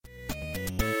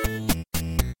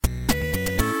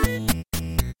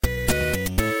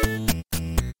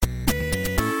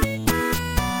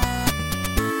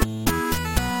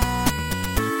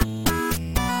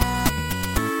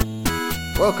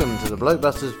Welcome to the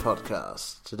Blokebusters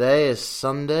podcast. Today is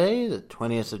Sunday, the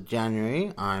 20th of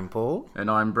January. I'm Paul. And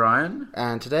I'm Brian.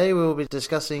 And today we will be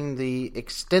discussing the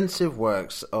extensive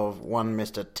works of one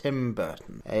Mr. Tim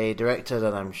Burton, a director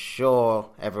that I'm sure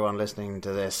everyone listening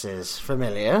to this is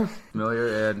familiar.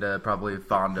 Familiar and probably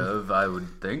fond of, I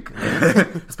would think.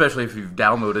 Especially if you've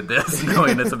downloaded this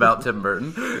knowing it's about Tim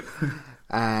Burton.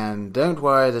 And don't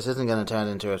worry, this isn't going to turn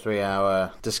into a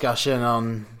 3-hour discussion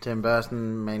on Tim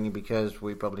Burton, mainly because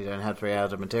we probably don't have 3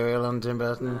 hours of material on Tim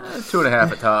Burton.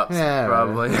 2.5 at tops, yeah,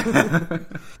 probably.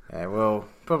 Yeah, we'll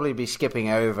probably be skipping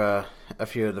over a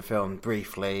few of the films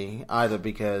briefly, either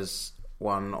because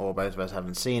one or both of us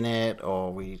haven't seen it,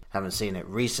 or we haven't seen it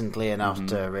recently enough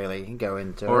to really go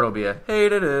into or it'll be a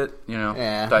hated it,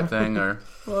 type thing, or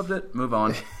loved it, move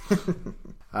on.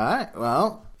 Alright,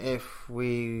 well, if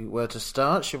we were to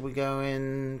start, should we go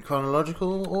in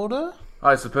chronological order?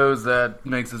 I suppose that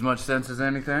makes as much sense as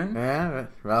anything. Yeah,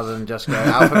 rather than just go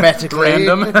alphabetically.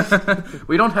 Random.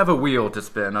 We don't have a wheel to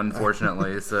spin,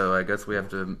 unfortunately, so I guess we have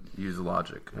to use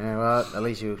logic. Yeah, well, at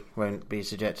least you won't be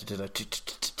subjected to the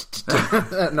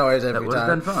noise every time. That would have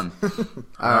been fun.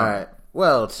 Alright.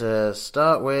 Well, to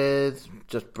start with,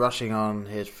 just brushing on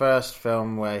his first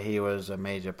film where he was a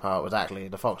major part was actually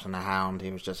The Fox and the Hound.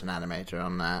 He was just an animator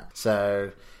on that.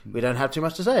 So we don't have too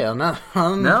much to say on that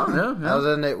one. No.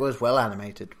 Other than it was well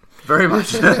animated. Very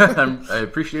much. I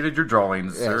appreciated your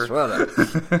drawings, yes, sir. Well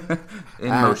done.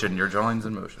 In motion, your drawings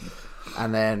in motion.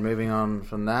 And then moving on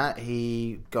from that,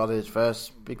 he got his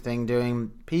first big thing doing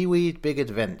Pee-wee's Big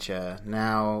Adventure.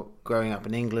 Now, growing up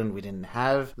in England, we didn't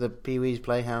have the Pee-wee's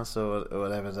Playhouse or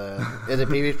whatever Is it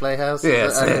Pee-wee's Playhouse?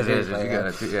 Yes, it is. You got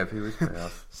it. Yeah, Pee-wee's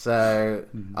Playhouse. So,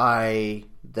 I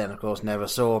then, of course, never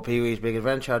saw Pee-wee's Big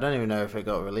Adventure. I don't even know if it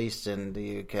got released in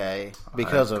the UK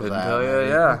because of that. I couldn't tell you,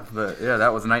 yeah. But, yeah,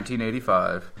 that was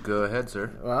 1985. Go ahead,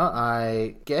 sir. Well,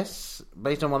 I guess,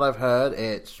 based on what I've heard,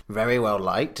 it's very well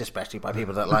liked, especially by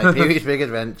people that like Pee-wee's Big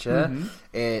Adventure. Mm-hmm.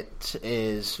 It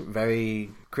is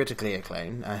very critically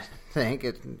acclaimed, I think.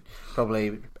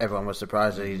 Probably everyone was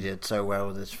surprised that he did so well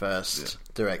with his first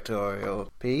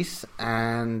directorial piece.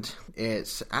 And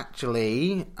it's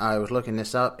actually, I was looking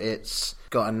this up, it's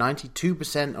got a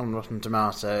 92% on Rotten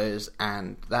Tomatoes,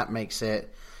 and that makes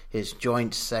it his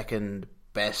joint second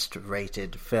best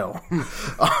rated film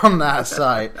on that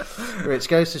site, which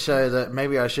goes to show that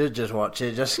maybe I should just watch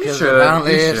it just because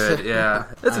apparently it's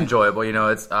it's enjoyable.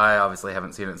 I obviously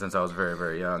haven't seen it since I was very,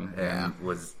 very young and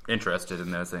was interested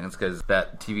in those things because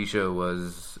that TV show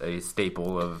was a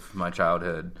staple of my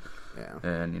childhood. Yeah.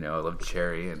 And, I love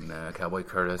Cherry and Cowboy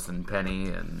Curtis and Penny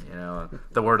and,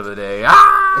 the word of the day.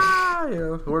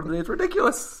 The word of the day is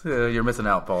ridiculous. You're missing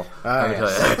out, Paul.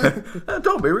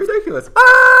 Don't be ridiculous.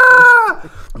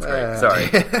 That's great. Sorry.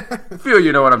 Feel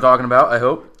you know what I'm talking about, I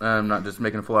hope. I'm not just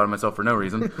making a fool out of myself for no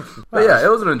reason. But yeah, it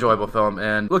was an enjoyable film.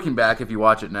 And looking back, if you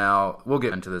watch it now, we'll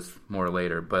get into this more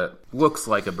later, but looks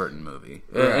like a Burton movie.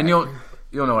 Right. And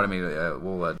You'll know what I mean.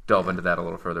 We'll delve into that a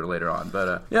little further later on.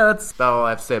 But yeah, that's about all I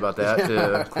have to say about that,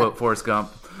 to quote Forrest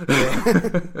Gump.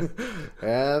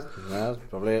 Yeah, that's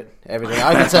probably it. Everything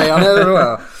I can say on it as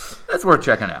well. That's worth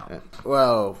checking out.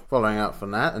 Well, following up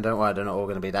from that, and don't worry, they're not all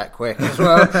going to be that quick as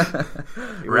well.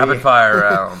 Rapid fire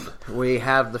round. We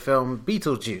have the film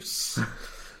Beetlejuice.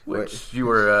 Which you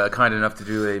were kind enough to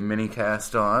do a mini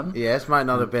cast on. Yes, might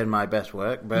not have been my best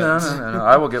work, but no.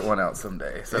 I will get one out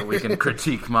someday so we can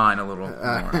critique mine a little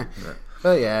more.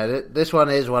 But yeah, this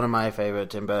one is one of my favorite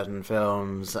Tim Burton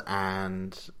films,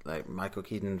 and Michael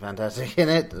Keaton fantastic in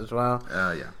it as well.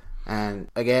 Yeah. And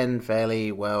again,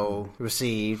 fairly well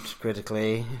received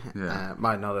critically. Yeah.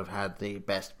 Might not have had the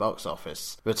best box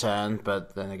office return,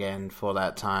 but then again, for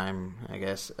that time, I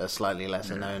guess a slightly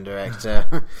lesser known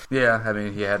director. Yeah, I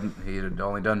mean, he had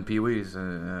only done Pee-wee's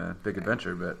Big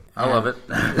Adventure, but I love it.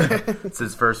 It's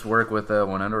his first work with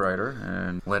Winona Ryder,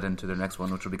 and led into the next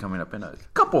one, which will be coming up in a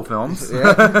couple films.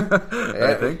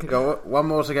 I think. Got one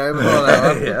more to go before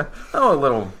that one. Yeah. Oh, a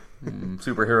little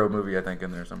superhero movie, I think,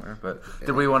 in there somewhere. But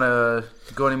did we want to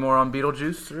go any more on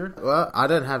Beetlejuice? Or? Well, I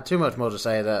don't have too much more to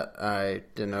say that I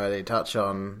didn't already touch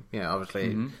on.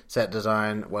 Obviously, set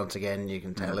design. Once again, you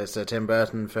can tell it's a Tim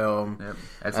Burton film. Yep.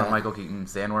 Excellent Michael Keaton.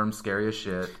 Sandworms, scary as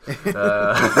shit.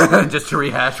 Just to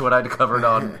rehash what I'd covered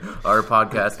on our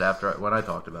podcast when I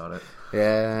talked about it.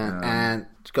 Yeah, and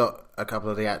it's got a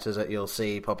couple of the actors that you'll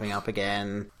see popping up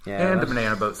again. Yeah, and the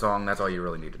Banana Boat song. That's all you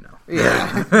really need to know.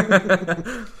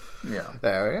 Yeah. Yeah.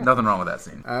 There we go. Nothing wrong with that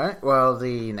scene. Alright, well,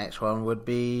 the next one would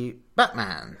be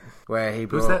Batman, where he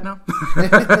brought... Who's that now? I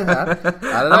don't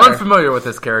know. I'm unfamiliar with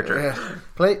this character. Yeah.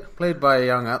 Played by a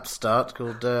young upstart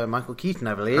called Michael Keaton,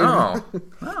 I believe. Oh.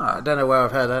 I don't know where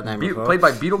I've heard that name before. Played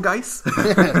by Beetlegeist?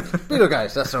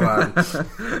 Beetlegeist, that's the one.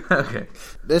 Okay.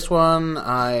 This one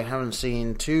I haven't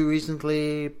seen too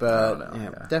recently, but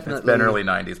definitely... It's been early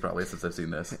 90s probably since I've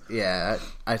seen this. Yeah,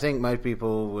 I think most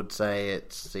people would say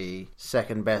it's the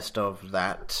second best of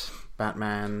that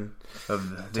Batman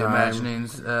of the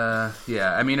imaginings.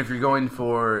 Yeah, I mean, if you're going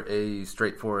for a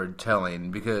straightforward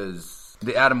telling, because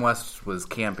the Adam West was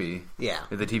campy,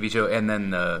 the TV show, and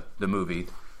then the movie,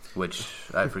 which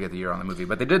I forget the year on the movie,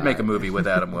 but they did make a movie with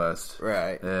Adam West,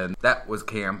 right? And that was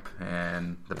camp,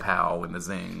 and the pow and the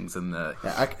zings and the.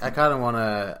 Yeah, I kind of want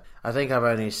to. I think I've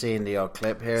only seen the odd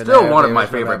clip here. Still one of my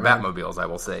favorite Batmobiles, I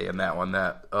will say, in that one.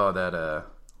 That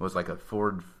was like a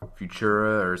Ford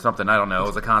Futura or something. I don't know. It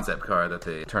was a concept car that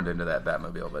they turned into that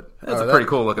Batmobile, but it's a pretty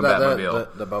cool looking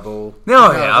Batmobile. The bubble.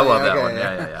 Oh, yeah, I love that one.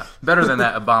 Yeah. Better than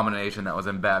that abomination that was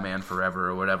in Batman Forever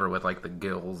or whatever with like the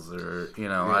gills or,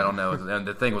 I don't know. And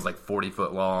the thing was like 40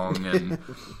 foot long and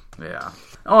yeah.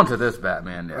 On to this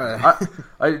Batman. Yeah.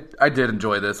 I did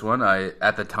enjoy this one.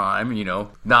 At the time,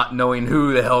 not knowing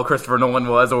who the hell Christopher Nolan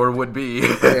was or would be,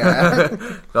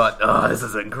 thought, oh, this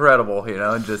is incredible,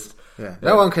 and just... Yeah.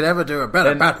 No one could ever do a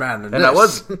better Batman than this. And I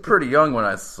was pretty young when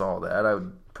I saw that. I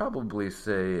would probably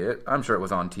say it. I'm sure it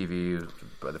was on TV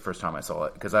by the first time I saw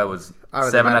it, because I was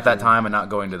 7 at that time and not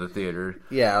going to the theater.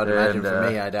 Yeah, I would imagine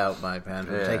for me, I doubt my parents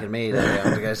would have taken me there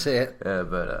to go see it.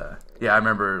 I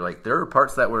remember there were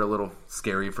parts that were a little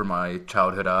scary for my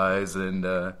childhood eyes and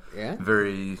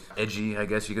very edgy, I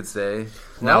guess you could say.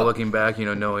 Well, now looking back,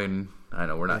 knowing... I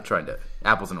know we're not trying to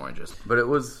apples and oranges, but it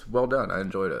was well done. I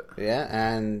enjoyed it. Yeah,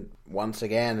 and once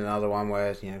again, another one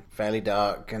where it's fairly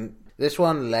dark, and this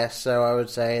one less so, I would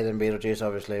say, than Beetlejuice,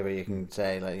 obviously, but you can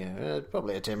say it's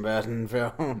probably a Tim Burton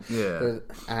film. Yeah,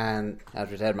 and as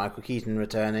we said, Michael Keaton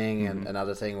returning, and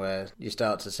another thing where you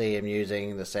start to see him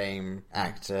using the same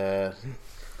actor.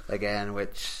 Again,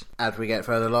 which, as we get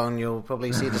further along, you'll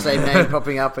probably see the same name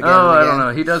popping up again. Oh, and again. I don't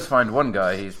know. He does find one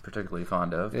guy he's particularly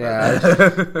fond of. Yeah,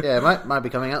 it might be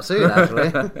coming out soon, actually.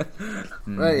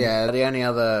 But yeah, the only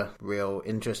other real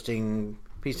interesting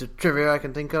piece of trivia I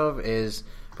can think of is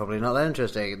probably not that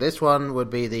interesting. This one would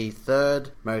be the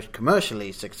third most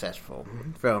commercially successful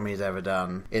film he's ever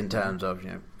done in terms of,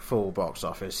 full box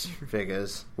office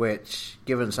figures, which,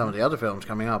 given some of the other films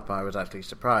coming up, I was actually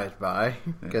surprised by,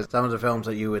 because some of the films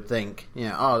that you would think,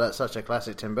 that's such a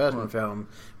classic Tim Burton film,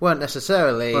 weren't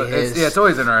necessarily his... It's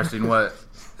always interesting what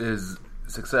is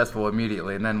successful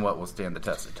immediately and then what will stand the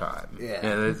test of time.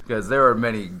 Yeah. Because there are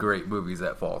many great movies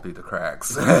that fall through the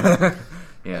cracks.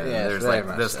 There's like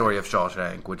the story of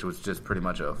Shawshank, which was just pretty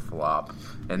much a flop,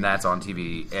 and that's on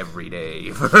TV every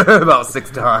day for about 6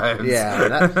 times.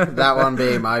 Yeah, that one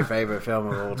being my favorite film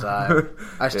of all time.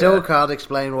 I still can't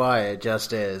explain why, it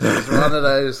just is. It's one of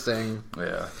those things.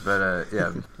 Yeah, but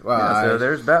Well, so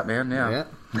there's Batman. Yeah.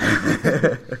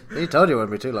 He told you it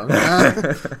wouldn't be too long.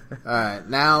 Alright,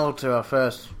 now to our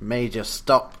first major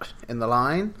stop in the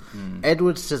line.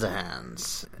 Edward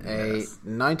Scissorhands. A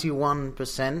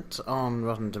 91% on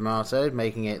Rotten Tomatoes,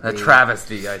 making it a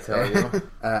travesty, I tell you.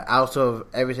 Out of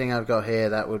everything I've got here,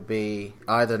 that would be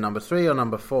either number 3 or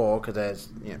number 4, because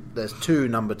there's 2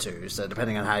 number 2s, so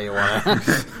depending on how you want it.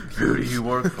 Who do you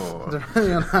work for?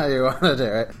 Depending on how you want to do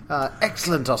it.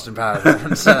 Excellent Austin Powers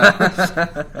reference.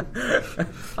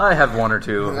 I have 1 or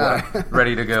 2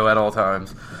 ready to go at all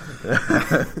times.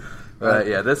 But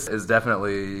yeah, this is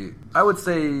definitely, I would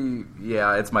say,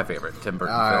 it's my favorite Tim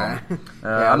Burton film.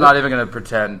 I'm not even going to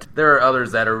pretend. There are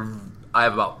others that I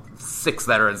have about 6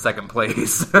 that are in second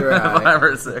place. 5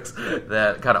 or 6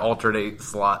 that kind of alternate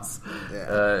slots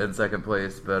in second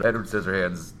place. But Edward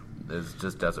Scissorhands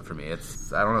just does it for me.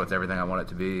 It's everything I want it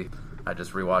to be. I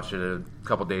just rewatched it a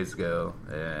couple days ago,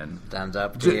 and stands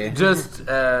up to you. Just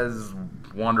as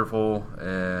wonderful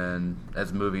and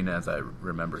as moving as I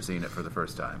remember seeing it for the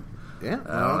first time. Yeah.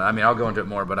 I'll go into it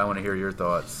more, but I want to hear your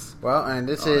thoughts. Well, and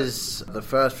this is the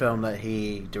first film that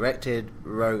he directed,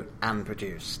 wrote, and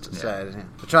produced. Yeah. So,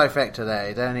 the trifecta there.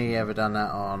 He'd only ever done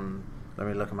that on... Let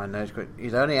me look at my notes quick.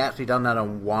 He's only actually done that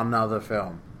on 1 other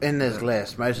film. In this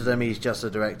list, most of them he's just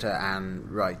a director and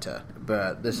writer.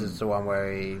 But this is the one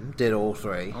where he did all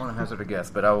 3. I want to hazard a guess,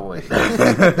 but I will wait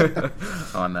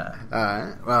on that.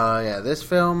 Alright. Well, yeah, this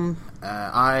film...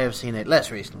 I have seen it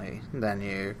less recently than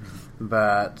you,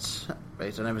 but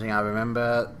based on everything I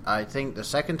remember, I think the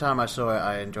second time I saw it,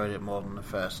 I enjoyed it more than the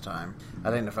first time.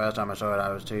 I think the first time I saw it, I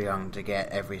was too young to get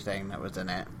everything that was in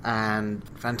it. And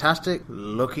fantastic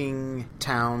looking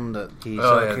town that he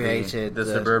created. The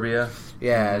suburbia?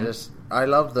 Yeah, I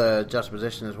love the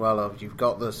juxtaposition as well of you've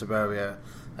got the suburbia,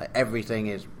 everything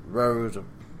is rows of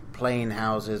plain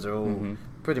houses are all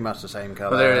pretty much the same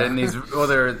color.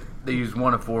 They use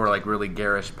one of four like really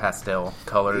garish pastel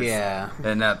colors. Yeah,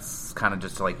 and that's kind of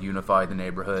just to like unify the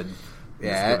neighborhood.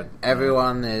 Yeah,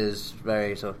 everyone is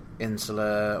very sort of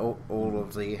insular. All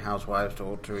of the housewives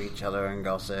talk to each other and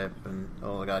gossip, and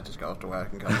all the guys just go off to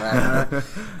work and come back.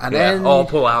 And then all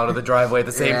pull out of the driveway at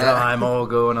the same time, all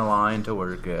go in a line to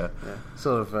work. Yeah.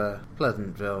 Sort of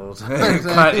Pleasantville.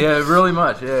 Really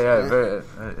much. Yeah,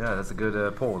 that's a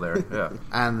good pull there. Yeah.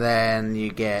 And then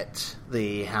you get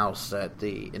the house that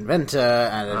the inventor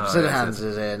and Silverhands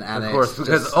is in, and of course,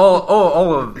 because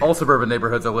all suburban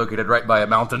neighborhoods are located right by a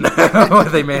mountain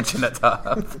with a mansion at top.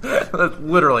 That's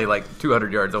literally like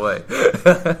 200 yards away.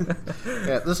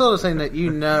 The sort of thing that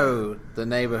the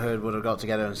neighborhood would have got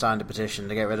together and signed a petition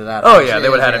to get rid of that. Oh yeah, they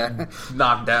would have had it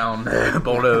knocked down,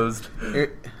 bulldozed.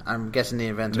 I'm guessing the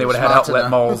inventor. They would have had outlet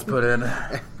malls put in.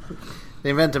 The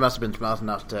inventor must have been smart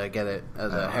enough to get it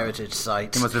as a heritage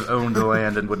site. He must have owned the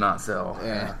land and would not sell.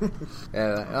 Yeah.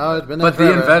 Oh, it's been but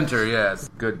the inventor, it's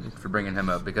good for bringing him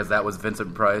up because that was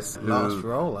Vincent Price. Last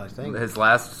role, I think. His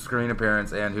last screen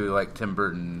appearance, and who, like Tim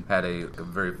Burton, had a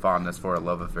very fondness for a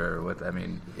love affair with. I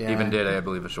mean, even did, I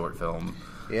believe, a short film.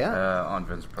 On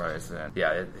Vincent Price, and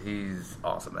he's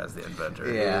awesome as the inventor.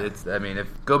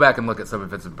 Go back and look at some of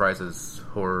Vincent Price's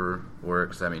horror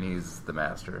works. I mean, he's the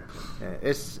master. Yeah,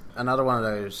 it's another one of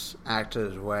those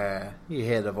actors where you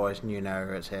hear the voice and you know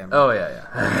it's him. Oh yeah.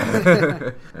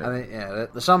 I mean,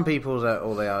 there's some people that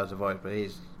all they are is the voice, but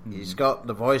he's got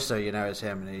the voice, so you know it's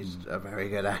him, and he's a very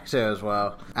good actor as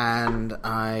well. And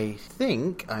I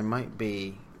think I might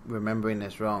be remembering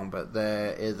this wrong, but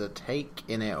there is a take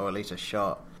in it, or at least a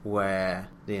shot, where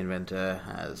the inventor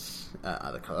has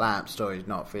either collapsed or he's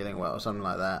not feeling well or something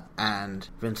like that, and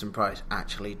Vincent Price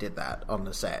actually did that on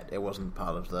the set. It wasn't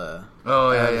part of the thing.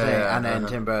 And then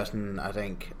Tim Burton, I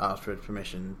think, asked for his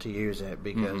permission to use it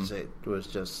because it was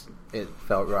just, it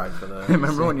felt right for the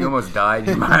Remember when you almost died?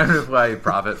 You might have why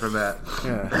profit from that.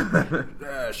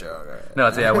 Sure. No,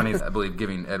 it's when he's, I believe,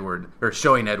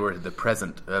 showing Edward the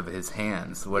present of his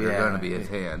hands, what are going to be his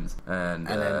hands,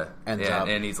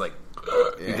 and he's like,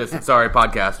 he just, sorry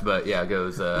podcast, but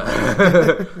goes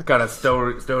kind of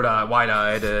stone-eyed,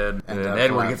 wide-eyed, and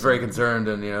Edward gets very concerned,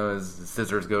 and his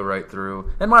scissors go right through.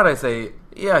 And might I say,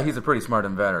 he's a pretty smart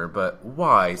inventor, but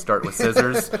why start with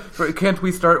scissors? Can't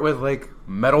we start with like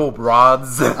metal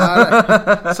rods? Or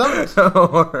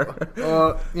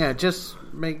just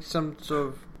make some sort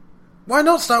of. Why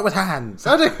not start with hands?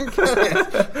 I don't get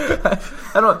it.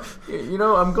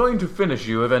 I'm going to finish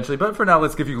you eventually, but for now,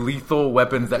 let's give you lethal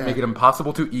weapons that make it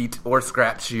impossible to eat or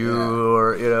scratch you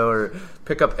or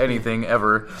pick up anything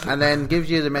ever. And then gives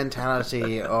you the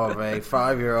mentality of a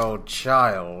 5-year-old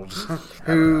child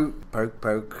who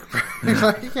poke.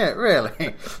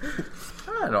 Really.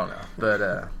 I don't know, but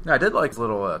I did like his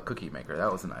little cookie maker.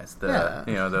 That was nice.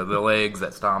 The legs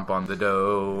that stomp on the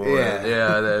dough.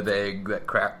 The egg that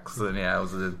cracks, and it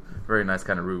was a very nice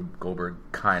kind of Rube Goldberg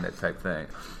kind of type thing.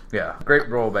 Yeah, great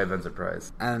role by Vincent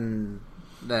Price. And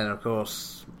then, of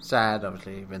course, sad,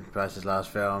 obviously, Vincent Price's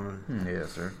last film.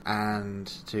 Yes, sir. And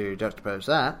to juxtapose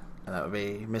that would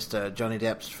be Mr. Johnny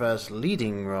Depp's first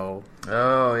leading role.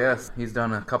 Oh, yes. He's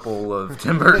done a couple of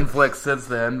Tim Burton flicks since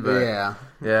then. But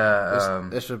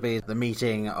this would be the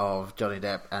meeting of Johnny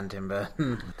Depp and Tim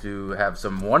Burton. To have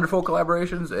some wonderful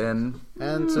collaborations and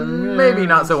some maybe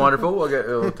not so wonderful.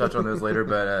 We'll touch on those later.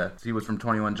 But he was from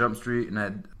 21 Jump Street and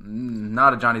had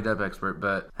not a Johnny Depp expert,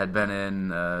 but had been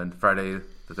in Friday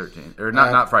the 13th. Or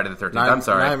not Friday the 13th. I'm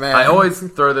sorry. I always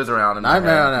throw those around in my head.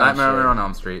 Nightmare on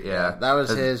Elm Street. Yeah. That was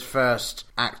his first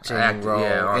acting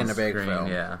role in a big film.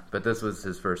 Yeah. But this was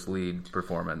his first lead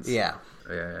performance. Yeah.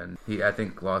 And he, I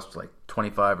think, lost like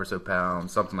 25 or so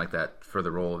pounds, something like that, for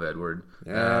the role of Edward.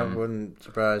 Yeah, wouldn't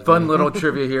surprise me. Fun little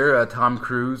trivia here. Tom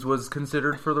Cruise was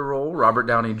considered for the role. Robert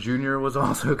Downey Jr. was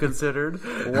also considered.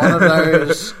 One of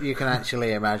those you can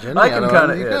actually imagine. I can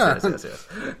kind of... Yes.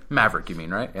 Maverick, you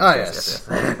mean, right? Yes.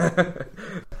 I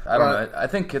don't know. I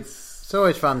think it's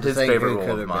always fun to his think favorite who role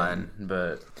could of have mine. been.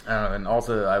 But I don't know. And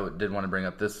also, I did want to bring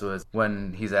up this was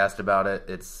when he's asked about it,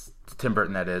 it's Tim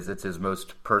Burton, that is. It's his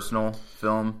most personal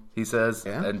film, he says.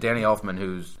 Yeah. And Danny Elfman,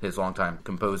 who's his longtime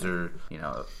composer,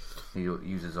 he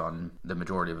uses on the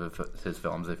majority of his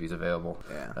films if he's available.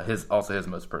 Yeah. His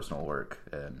most personal work,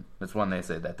 and it's one they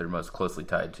say that they're most closely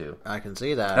tied to. I can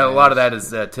see that. And a lot of that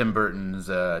is Tim Burton's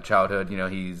childhood.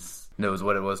 He's knows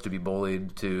what it was to be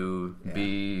bullied, to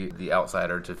be the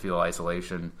outsider, to feel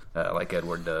isolation, like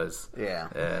Edward does. Yeah.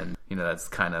 And, that's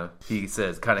kind of, he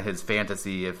says, kind of his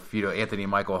fantasy. If, Anthony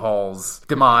Michael Hall's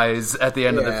demise at the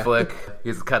end of the flick,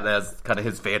 that's kind of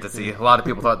his fantasy. A lot of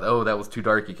people thought, oh, that was too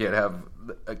dark. You can't have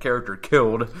a character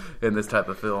killed in this type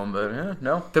of film. But,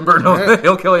 no, Tim Burton,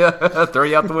 he'll kill you, throw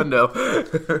you out the window.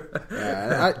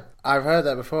 I've heard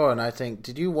that before, and I think,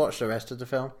 did you watch the rest of the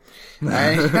film?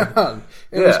 It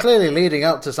was clearly leading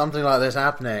up to something like this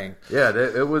happening. Yeah,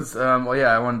 it was, I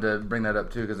wanted to bring that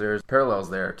up too, because there's parallels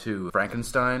there to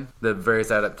Frankenstein, the various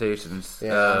adaptations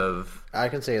of... I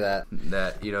can see that.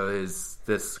 That, is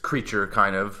this creature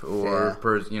kind of, or,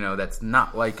 that's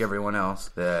not like everyone else,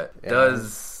 that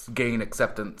does gain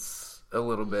acceptance a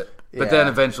little bit. But then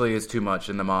eventually is too much,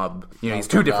 and the mob, he's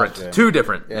too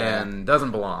different, and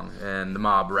doesn't belong. And the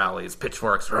mob rallies,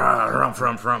 pitchforks, rump.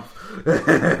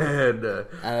 And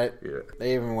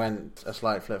they even went a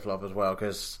slight flip-flop as well,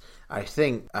 because I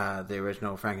think the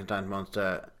original Frankenstein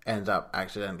monster ends up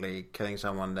accidentally killing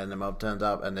someone, then the mob turns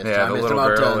up, and this time the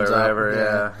mob turns up.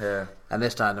 And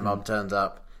this time the mob turns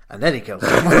up. And then he kills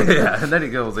someone. And then he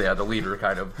kills, the leader,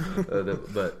 kind of.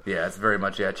 But, it's very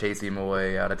much, chase him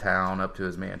away out of town, up to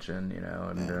his mansion,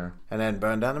 and... And then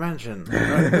burn down the mansion.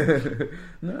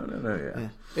 No.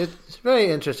 It's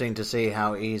very interesting to see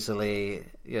how easily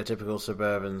your typical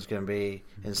suburbans can be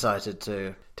incited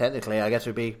to, technically, I guess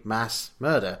it would be mass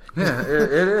murder. Yeah,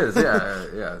 it is,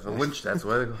 yeah. It's a lynch, that's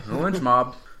what a lynch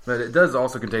mob. But it does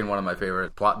also contain one of my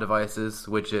favorite plot devices,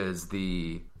 which is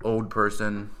the old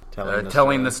person...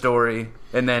 telling the story,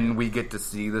 and then we get to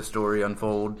see the story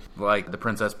unfold, like The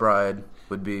Princess Bride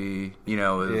would be,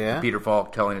 Peter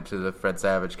Falk telling it to the Fred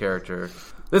Savage character.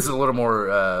 This is a little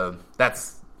more,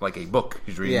 that's like a book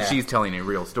he's reading. Yeah. She's telling a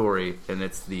real story, and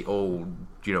it's the old,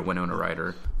 Winona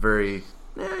Ryder. Very...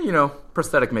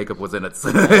 prosthetic makeup was in its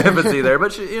infancy there,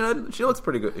 but she looks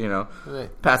pretty good,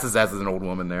 passes as an old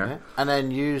woman there. Yeah. And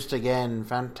then used again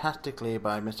fantastically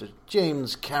by Mr.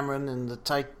 James Cameron in the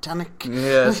Titanic.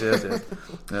 Yes.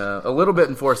 A little bit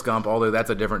in Forrest Gump, although that's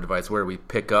a different device where we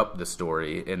pick up the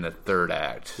story in the third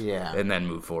act and then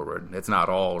move forward. It's not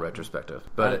all retrospective.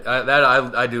 But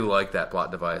I do like that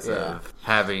plot device of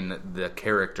having the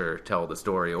character tell the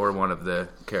story, or one of the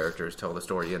characters tell the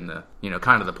story in the,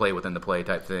 kind of the play within the play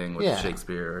type thing with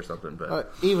Shakespeare or something.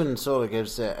 But even sort of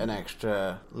gives it an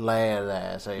extra layer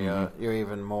there, so you're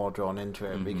even more drawn into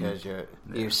it because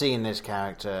you've seen this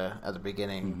character at the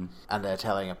beginning and they're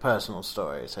telling a personal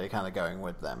story, so you're kind of going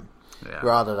with them. Yeah.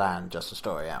 Rather than just a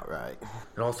story outright.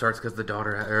 It all starts because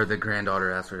the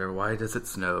granddaughter asks her, "Why does it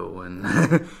snow?"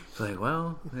 And she's like,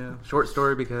 "Well, short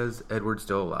story because Edward's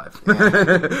still alive.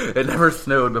 It never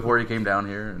snowed before he came down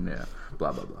here, and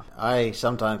blah blah blah." I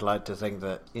sometimes like to think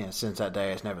that since that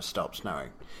day it's never stopped snowing.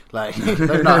 Like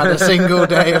they've not had a single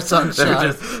day of sunshine.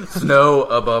 There's just snow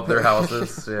above their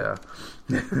houses. Yeah.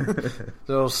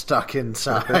 They're all stuck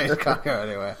inside. Can't go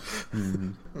anywhere.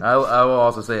 I will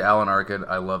also say Alan Arkin.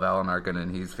 I love Alan Arkin,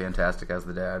 and he's fantastic as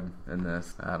the dad in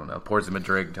this. I don't know. Pours him a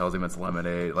drink, tells him it's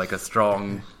lemonade, like a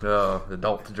strong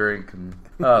adult drink, and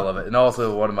I love it. And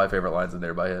also one of my favorite lines in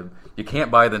there by him: "You can't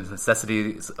buy the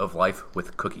necessities of life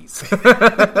with cookies." Talking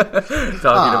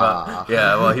about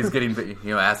well, he's getting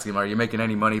asking him, "Are you making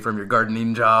any money from your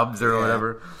gardening jobs or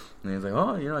whatever?" And he's like,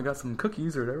 "Oh, I got some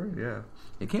cookies or whatever." Yeah.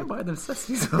 You can't buy the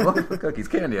necessities of life with cookies,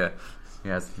 can you?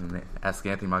 Yes, ask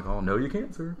Anthony Michael. No, you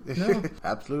can't, sir. No.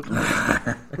 Absolutely.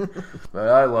 But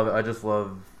I love it. I just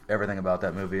love everything about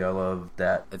that movie. I love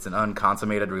that it's an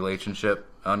unconsummated relationship,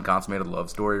 unconsummated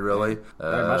love story, really.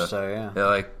 Very much so, yeah.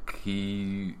 Like,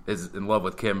 he is in love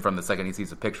with Kim from the second he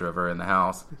sees a picture of her in the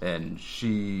house, and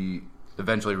she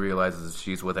eventually realizes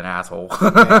she's with an asshole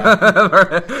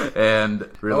and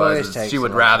realizes she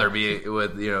would rather be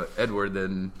with Edward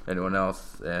than anyone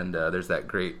else. And there's that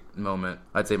great moment,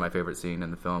 I'd say my favorite scene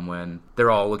in the film, when they're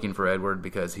all looking for Edward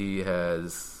because he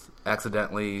has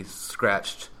accidentally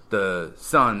scratched the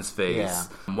son's face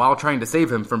while trying to save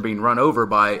him from being run over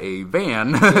by a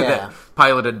van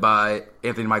piloted by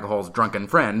Anthony Michael Hall's drunken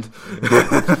friend.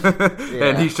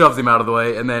 And he shoves him out of the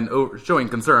way, and then, showing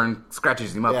concern,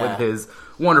 scratches him up with his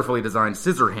wonderfully designed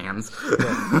scissor hands.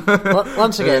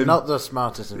 Once again, not the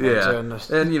smartest inventor.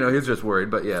 And he's just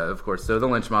worried, but of course. So the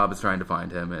lynch mob is trying to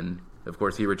find him, and of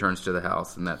course he returns to the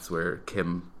house, and that's where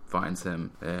Kim finds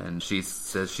him, and she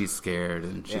says she's scared,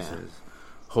 and she says,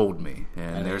 "Hold me."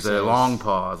 And there's a long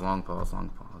pause.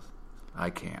 I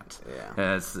can't.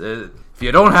 Yeah. If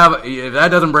you don't have, if that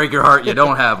doesn't break your heart, you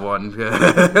don't have one.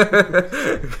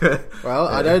 Well,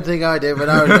 I don't think I did when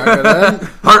I was younger then.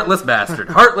 Heartless bastard.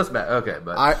 Okay,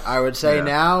 but I would say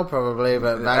now probably,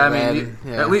 but back then,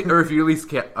 at least, or if you at least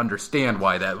can't understand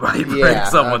why that might break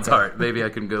someone's heart, maybe I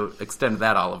can go extend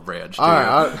that olive branch. All right,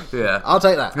 I'll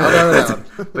take that. I'll go with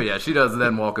that one. But yeah, she does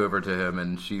then walk over to him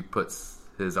and she puts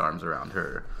his arms around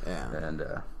her. Yeah. And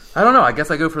I don't know. I guess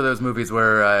I go for those movies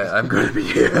where I'm going to be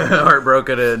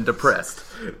heartbroken and depressed.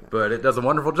 But it does a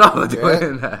wonderful job of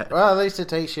doing that. Well, at least it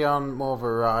takes you on more of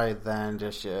a ride than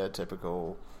just your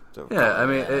typical... Yeah, I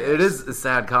mean, it is a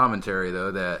sad commentary,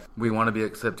 though, that we want to be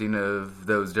accepting of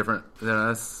those different than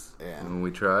us when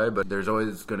we try, but there's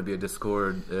always going to be a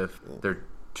discord if they're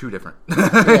too different.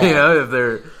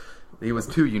 If he was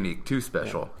too unique, too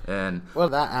special. And well,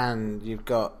 that and you've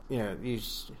got, as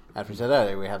we said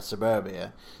earlier, we have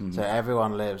suburbia. Mm-hmm. So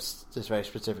everyone lives this very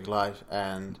specific life.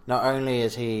 And not only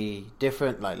is he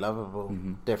different, like lovable,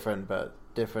 different, but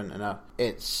different enough,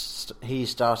 he's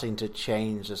starting to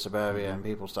change the suburbia, and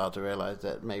people start to realize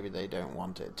that maybe they don't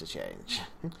want it to change.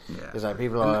 Because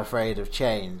people are afraid of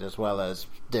change as well as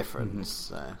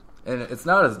difference. And it's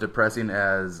not as depressing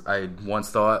as I once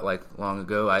thought, like long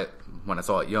ago. When I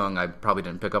saw it young, I probably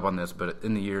didn't pick up on this, but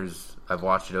in the years I've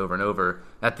watched it over and over,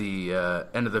 at the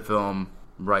end of the film,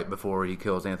 right before he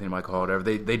kills Anthony Michael Hall, whatever,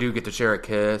 they do get to share a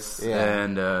kiss,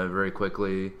 and very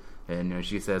quickly, and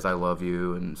she says, "I love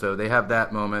you," and so they have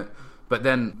that moment. But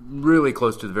then, really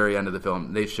close to the very end of the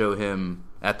film, they show him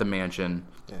at the mansion,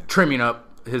 trimming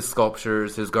up his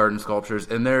sculptures, his garden sculptures,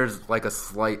 and there's like a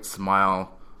slight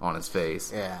smile on his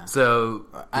face. Yeah. So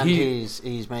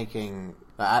he's making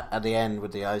at the end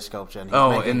with the ice sculpture. And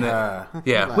he's making her.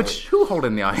 Yeah. Who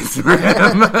holding the ice for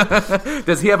him?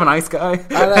 Does he have an ice guy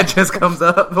that just comes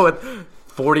up with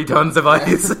 40 tons of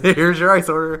ice? Here's your ice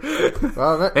order.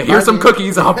 Well, and here's some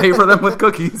cookies. I'll pay for them with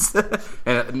cookies.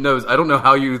 And it knows, I don't know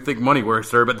how you think money works,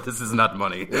 sir, but this is not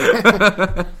money.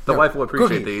 The wife will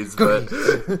appreciate these, but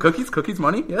cookies,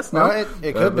 money? Yes, no. Well,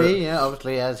 it could be,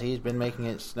 obviously, as he's been making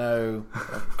it snow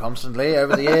constantly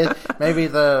over the years. Maybe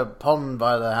the pond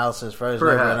by the house is frozen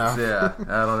over enough. Yeah.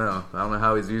 I don't know. I don't know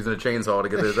how he's using a chainsaw to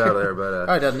get this out of there,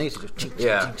 but he doesn't need to just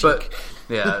chink.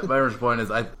 Yeah, my point is,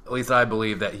 at least I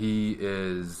believe that he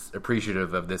is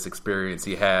appreciative of this experience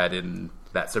he had in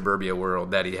that suburbia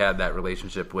world, that he had that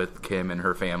relationship with Kim and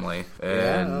her family,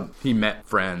 and he met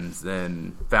friends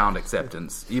and found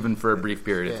acceptance, even for a brief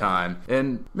period of time.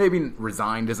 And maybe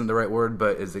resigned isn't the right word,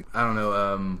 but is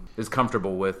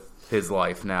comfortable with his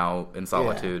life now in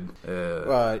solitude.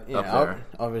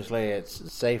 Obviously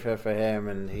it's safer for him,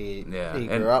 and he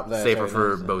grew up there. Safer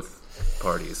for both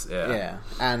parties.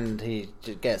 And he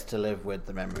gets to live with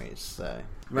the memories. So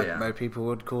most people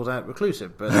would call that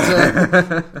reclusive, but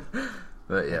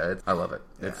but I love it.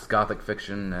 It's gothic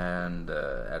fiction, and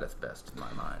at its best in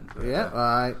my mind. But,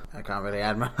 I can't really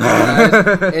add much.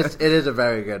 It is a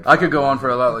very good film. I could go on for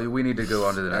a lot. We need to go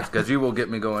on to the next, because you will get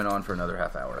me going on for another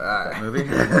half hour about that movie.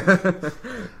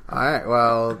 All right,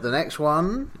 well, the next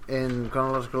one in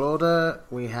chronological order,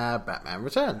 we have Batman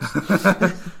Returns.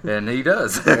 And he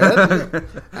does.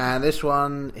 And this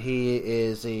one, he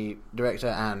is the director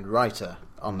and writer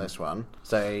on this one.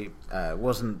 So he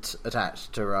wasn't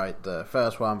attached to write the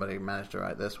first one, but he managed to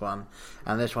write this one.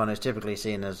 And this one is typically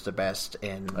seen as the best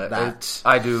in that.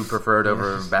 I do prefer it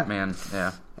over Batman,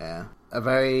 Yeah. A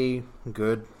very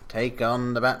good take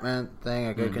on the Batman thing,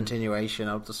 a good continuation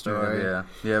of the story.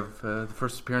 You have the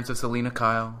first appearance of Selena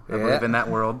Kyle, I believe, in that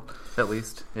world, at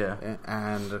least. Yeah.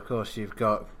 And, of course, you've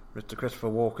got Mr. Christopher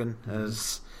Walken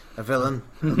as a villain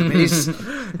of the piece.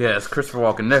 Yes, Christopher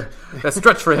Walken. A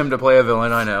stretch for him to play a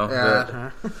villain, I know.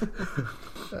 That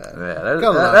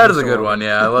is a good one.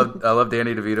 Yeah, I love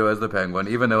Danny DeVito as the Penguin,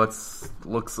 even though it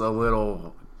looks a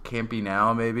little campy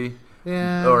now, maybe.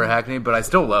 Yeah. Or hackney, but I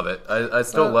still love it. I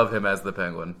still love him as the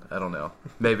Penguin. I don't know.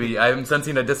 Maybe I'm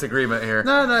sensing a disagreement here.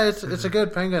 No, it's a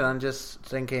good Penguin. I'm just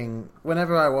thinking,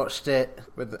 whenever I watched it,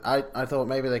 I thought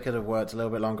maybe they could have worked a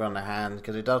little bit longer on the hand,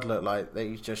 because it does look like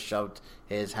they just shoved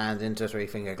his hands into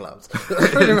 3-finger gloves.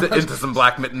 into some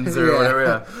black mittens or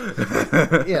whatever,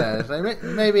 so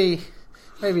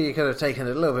maybe you could have taken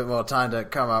a little bit more time to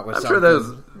come up with something. I'm sure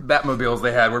those Batmobiles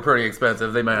they had were pretty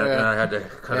expensive. They might have had to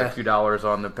cut a few dollars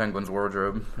on the Penguin's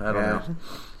wardrobe. I don't know.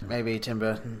 Maybe Tim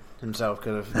Burton himself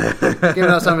could have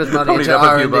given us some of his money to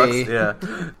R&D. Yeah.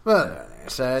 But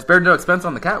spared no expense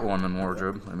on the Catwoman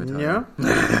wardrobe, let me tell you.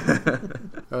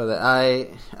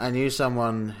 I knew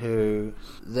someone who,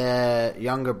 their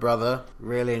younger brother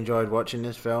really enjoyed watching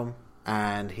this film,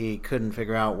 and he couldn't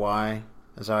figure out why.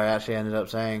 And so I actually ended up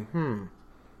saying,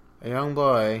 a young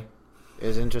boy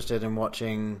is interested in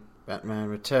watching Batman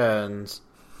Returns,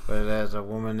 where there's a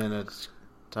woman in a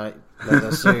tight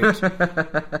leather suit. Nope.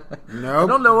 I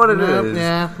don't know what it is.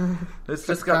 Yeah. It's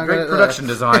just got great production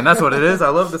design. That's what it is. I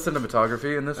love the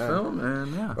cinematography in this film,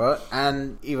 and yeah. Well,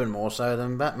 and even more so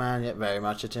than Batman, yet very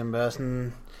much a Tim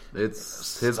Burton.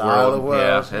 It's his world.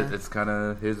 Yeah. It's kind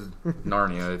of his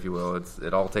Narnia, if you will.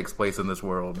 It all takes place in this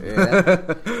world,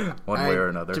 one way or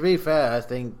another. To be fair, I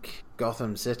think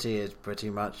Gotham City is pretty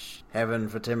much heaven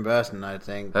for Tim Burton, I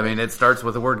think. I mean, it starts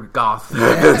with the word goth,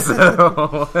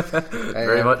 so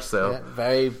very much so. Yeah,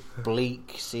 very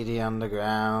bleak, seedy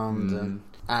underground,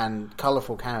 and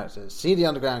colourful characters. Seedy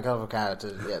underground, colourful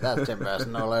characters. Yeah, that's Tim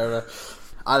Burton all over.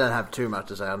 I don't have too much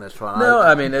to say on this one. No,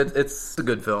 I mean, it's a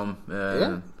good film.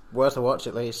 Worth a watch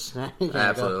at least.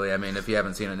 Absolutely. I mean, if you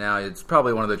haven't seen it now, it's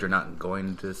probably one of those you're not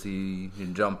going to see. You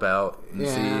can jump out and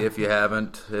see if you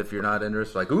haven't. If you're not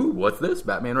interested, like, ooh, what's this?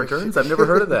 Batman Returns? I've never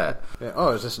heard of that. Oh,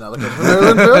 is this another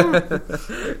Christopher Nolan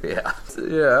film? Yeah,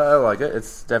 I like it.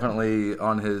 It's definitely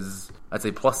on his, I'd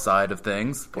say, plus side of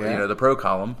things. You know, the pro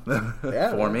column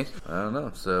for me. I don't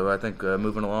know. So I think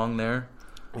moving along there.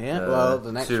 Yeah, well,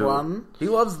 the next one... He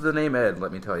loves the name Ed,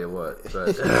 let me tell you what.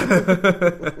 Because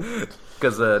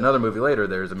another movie later,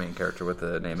 there's a main character with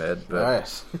the name Ed. But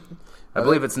right. I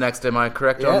believe it's next. Am I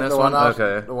correct on this one?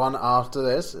 Okay. The one after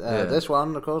this. This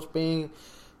one, of course, being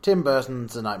Tim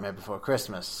Burton's The Nightmare Before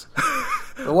Christmas.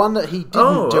 The one that he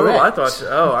didn't direct.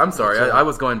 I'm sorry. I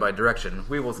was going by direction.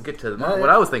 We will get to what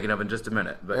I was thinking of in just a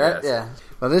minute. But yes. Yeah.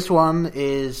 Well, this one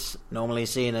is normally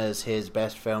seen as his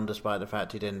best film, despite the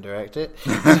fact he didn't direct it.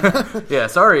 Yeah,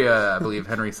 sorry, I believe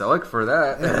Henry Selick for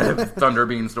that. Thunder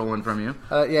being stolen from you.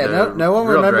 No one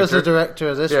remembers the director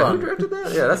of this one. Who directed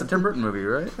that? Yeah, that's a Tim Burton movie,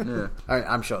 right? Yeah.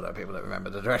 I'm sure there are people that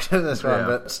remember the director of this one,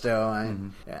 but still.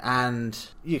 And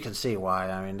you can see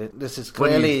why. I mean, this is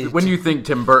clearly... When you think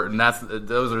Tim Burton,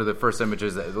 those are the first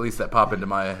images, at least that pop into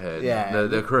my head. Yeah.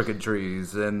 The crooked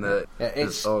trees and the...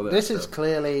 This is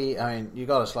clearly... I mean,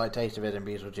 you got a slight taste of it in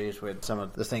Beetlejuice with some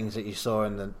of the things that you saw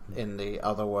in the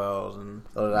other world and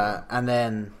all that, and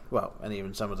then and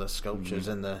even some of the sculptures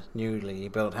in the newly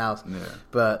built house. Yeah.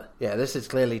 But yeah, this is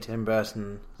clearly Tim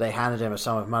Burton. They handed him a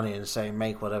sum of money and saying,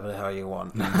 make whatever the hell you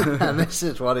want. And this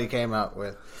is what he came up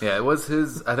with. Yeah, it was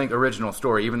his, I think, original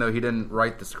story, even though he didn't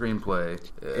write the screenplay.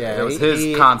 It was his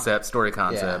story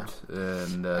concept,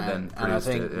 and then produced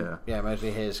it. Yeah,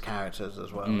 mostly his characters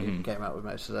as well. He came up with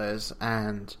most of those.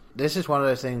 And this is one of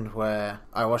those things where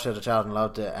I watched it as a child and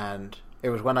loved it, and it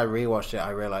was when I rewatched it I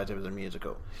realized it was a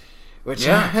musical. Which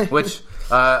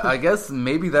I guess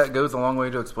maybe that goes a long way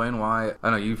to explain why,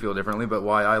 I know you feel differently, but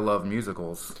why I love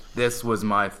musicals. This was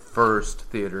my first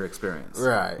theater experience.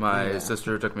 Right. My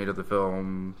sister took me to the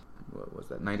film, what was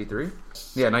that, 93?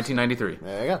 Yeah, 1993.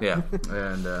 There you go. Yeah.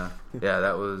 And,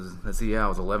 that was, I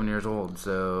was 11 years old.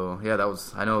 So, that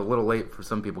was, I know, a little late for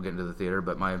some people getting to the theater,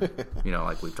 but my,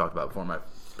 like we've talked about before, my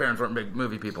parents weren't big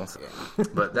movie people. So.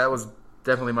 But that was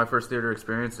definitely my first theater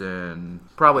experience, and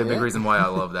probably a big reason why I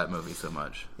love that movie so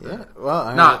much. Yeah, well,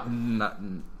 I mean, not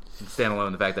stand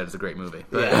alone the fact that it's a great movie.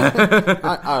 But.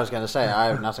 Yeah, I was going to say I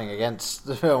have nothing against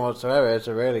the film whatsoever. It's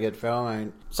a really good film. I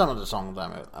mean, some of the songs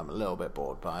I'm a little bit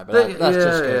bored by, but that's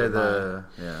just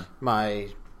my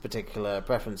particular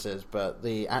preferences. But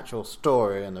the actual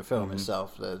story and the film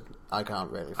itself, I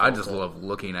can't really. I just love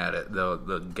looking at it.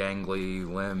 The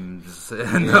gangly limbs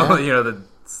and the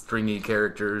stringy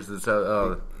characters and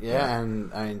stuff.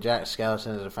 And I mean, Jack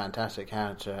Skellington is a fantastic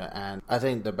character, and I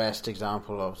think the best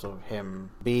example of sort of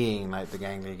him being like the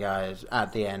gangly guy is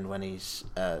at the end when he's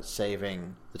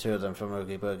saving the two of them from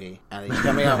Oogie Boogie, and he's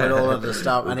coming up with all of the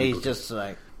stuff, and he's just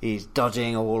like, he's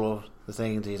dodging all of the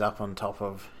things, he's up on top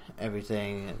of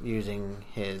everything, using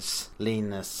his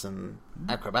leanness and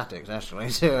acrobatics actually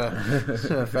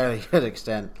to a fairly good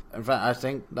extent. In fact, I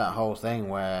think that whole thing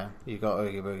where you got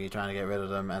Oogie Boogie trying to get rid of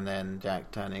them and then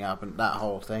Jack turning up, and that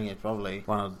whole thing is probably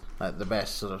one of the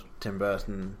best sort of Tim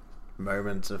Burton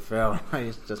moments of film.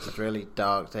 It's just a really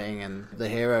dark thing, and the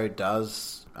hero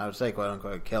does, I would say, quote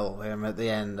unquote, kill him at the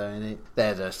end. I mean,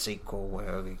 there's a sequel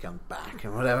where Oogie comes back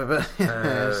and whatever, but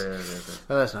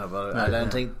that's not about it. I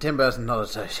don't think Tim Burton's not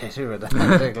associated with that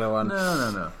particular one.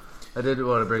 No. I did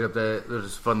want to bring up that there's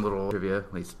this fun little trivia,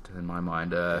 at least in my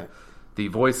mind. The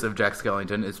voice of Jack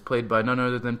Skellington is played by none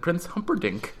other than Prince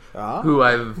Humperdinck, who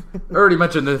I've already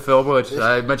mentioned in the film, which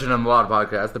I mentioned on a lot of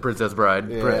podcasts, The Princess Bride.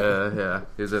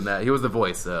 He's in that. He was the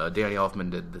voice. Danny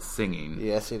Elfman did the singing.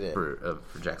 Yes, he did. For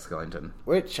Jack Skellington.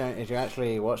 Which, if you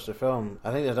actually watch the film,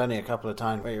 I think there's only a couple of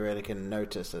times where you really can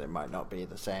notice that it might not be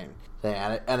the same thing.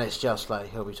 And it's just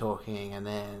like he'll be talking and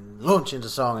then launch into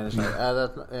song, and it's like,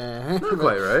 not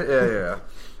quite right. Yeah.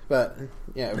 But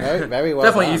yeah, very well.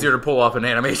 Definitely done. easier to pull off an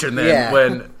animation than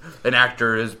when an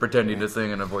actor is pretending to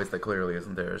sing in a voice that clearly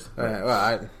isn't theirs.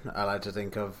 Well, I like to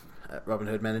think of Robin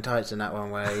Hood Men in Tights in that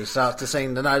one where he starts to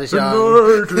sing "The Night Is Young."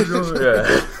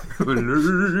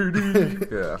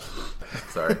 Yeah.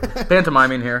 Sorry.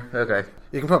 Pantomiming here. Okay.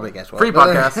 You can probably guess what. Free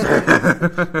podcast.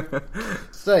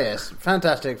 So yes,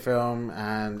 fantastic film,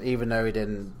 and even though he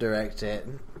didn't direct it,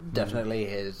 definitely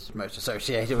his most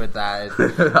associated with that.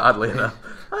 Oddly enough.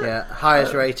 Yeah,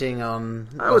 highest rating on.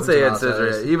 I would say Ed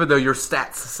Scissorhands. Even though your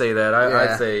stats say that,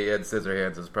 I'd say Ed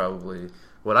Scissorhands is probably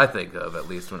what I think of, at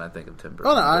least when I think of Tim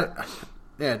Burton. Well,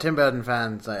 no, Tim Burton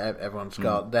fans, like, everyone's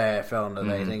got their film that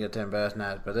they think of Tim Burton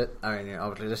as, but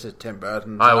obviously this is Tim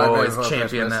Burton. I will always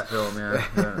champion that film,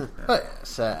 yeah. But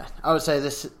yes, I would say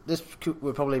this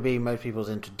would probably be most people's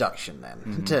introduction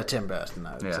then to Tim Burton,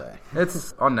 I would say.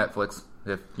 It's on Netflix,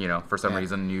 if, for some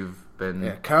reason you've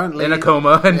been currently in a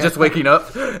coma and just waking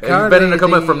up. You've been in a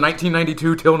coma from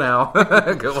 1992 till now.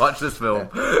 Go watch this film.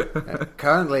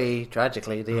 Currently,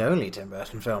 tragically, the only Tim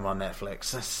Burton film on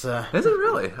Netflix. Is it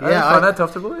really? I find that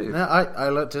tough to believe. No, I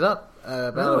looked it up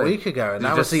about a week ago, and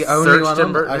that was the only only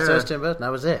one. I searched Tim Burton.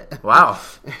 That was it. Wow.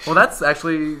 Well, that's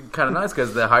actually kind of nice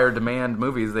because the higher demand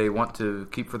movies they want to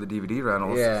keep for the DVD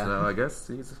rentals. Yeah. So I guess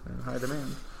he's in high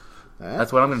demand.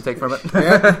 That's what I'm going to take from it.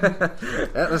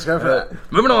 Let's go for that.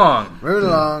 Moving along.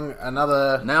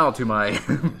 Another. Now to my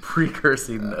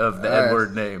precursing of the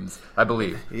Edward names, I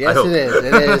believe. Yes, it is.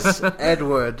 It is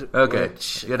Edward. Okay.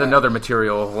 Yet another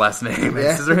material last name.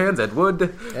 Ed Scissorhands, Ed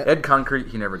Wood, Ed Concrete,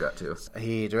 he never got to.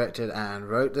 He directed and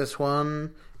wrote this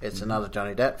one. It's another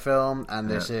Johnny Depp film, and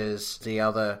this is the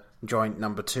other joint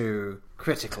number 2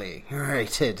 critically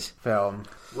rated film.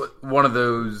 One of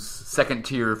those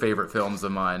second-tier favorite films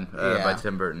of mine by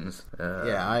Tim Burton's.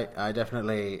 I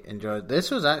definitely enjoyed.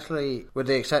 This was actually, with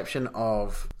the exception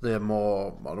of the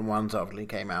more modern ones, obviously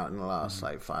came out in the last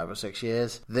 5 or 6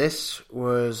 years. This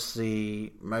was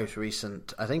the most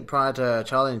recent. I think prior to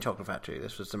Charlie and the Chocolate Factory,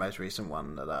 this was the most recent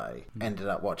one that I ended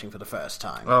up watching for the first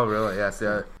time. Oh, really? Yes.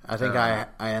 Yeah. I think I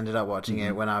ended up watching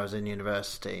it when I was in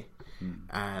university.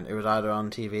 And it was either on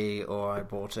TV or I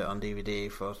bought it on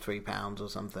DVD for £3 or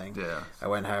something. Yeah. I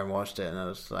went home and watched it, and I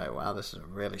was like, wow, this is a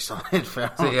really solid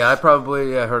film. So, I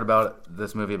probably heard about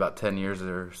this movie about 10 years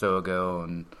or so ago,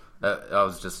 and I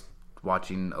was just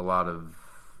watching a lot of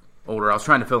older. I was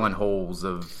trying to fill in holes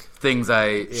of things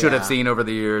I should have seen over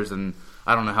the years, and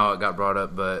I don't know how it got brought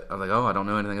up, but I was like, I don't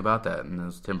know anything about that. And it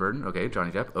was Tim Burton. Okay,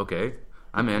 Johnny Depp. Okay.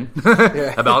 I'm in.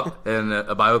 About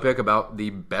a biopic about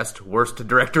the best, worst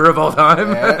director of all time.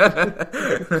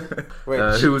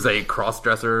 Who was a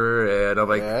cross-dresser, and I'm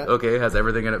like, okay, has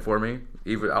everything in it for me.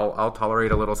 Even I'll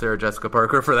tolerate a little Sarah Jessica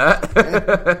Parker for that.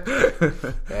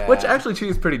 Which actually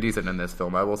she's pretty decent in this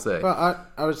film, I will say. Well,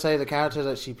 I would say the character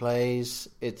that she plays,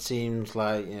 it seems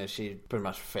like she pretty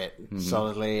much fit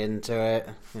solidly into it.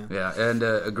 Yeah, and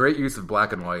a great use of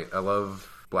black and white. I love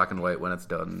black and white when it's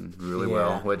done really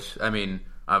well, which, I mean,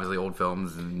 obviously old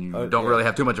films and you don't really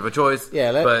have too much of a choice,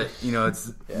 but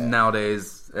it's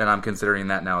nowadays, and I'm considering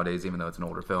that nowadays, even though it's an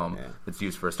older film, it's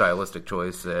used for a stylistic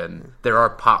choice, and there are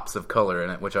pops of color in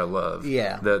it, which I love.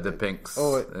 The pinks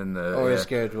and the always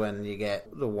good when you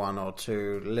get the one or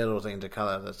two little things of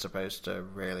color that's supposed to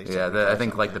really I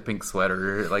think like the pink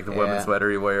sweater, like the women's sweater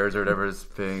he wears or whatever is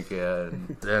pink,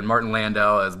 and Martin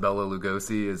Landau as Bela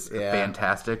Lugosi is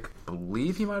fantastic. I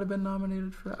believe he might have been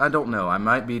nominated for that. I don't know. I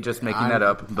might be just making that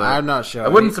up, but I'm not sure.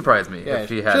 It wouldn't surprise me if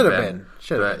he had been.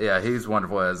 But he's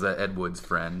wonderful as Ed Wood's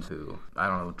friend, who, I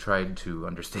don't know, tried to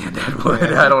understand Ed Wood.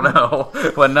 I don't know.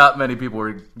 When not many people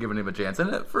were giving him a chance,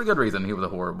 and for good reason. He was a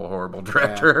horrible, horrible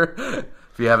director.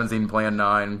 If you haven't seen Plan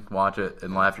 9, watch it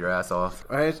and laugh your ass off.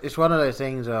 It's one of those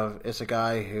things of, it's a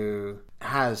guy who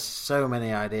has so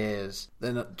many ideas,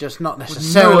 they're just not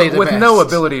necessarily the best. With no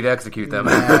ability to execute them.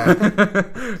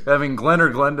 I mean, Glenn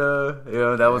or Glenda,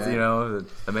 that was,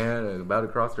 a man about a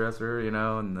cross-dresser,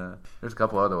 and there's a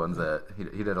couple other ones that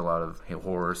he did a lot of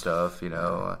horror stuff,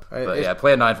 But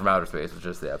Plan 9 from Outer Space was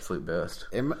just the absolute best.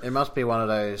 It must be one of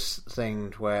those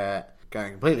things where,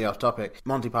 going completely off topic,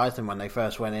 Monty Python, when they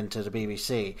first went into the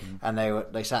BBC, and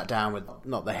they sat down with,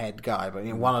 not the head guy, but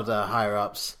one of the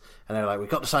higher-ups, and they were like, we've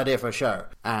got this idea for a show.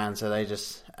 And so they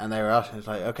were asking, it's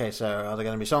like, okay, so are there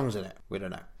going to be songs in it? We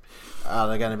don't know. Are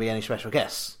there going to be any special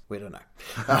guests? We don't know.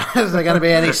 Is there going to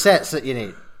be any sets that you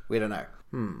need? We don't know.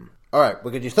 All right,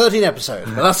 we're going to do 13 episodes,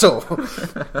 but that's all.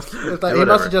 It's like, he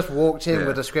must have just walked in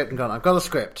with a script and gone, I've got a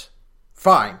script.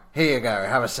 Fine, here you go,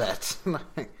 have a set.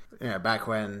 Back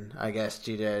when, I guess,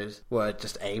 studios were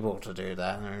just able to do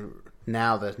that.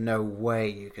 Now there's no way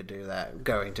you could do that,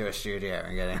 going to a studio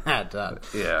and getting that done.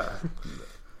 Yeah.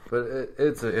 But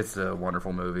it's a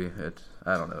wonderful movie.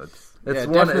 I don't know. It's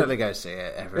definitely go see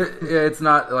it. It's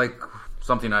not like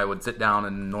something I would sit down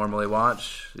and normally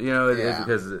watch,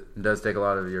 because it does take a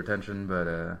lot of your attention.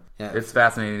 But it's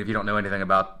fascinating if you don't know anything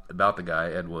about the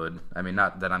guy, Ed Wood. I mean,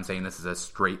 not that I'm saying this is a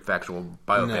straight factual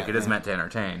biopic. It is meant to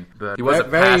entertain. But he was a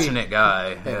passionate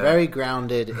guy. Very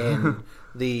grounded in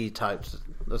the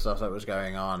stuff that was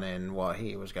going on in what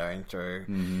he was going through.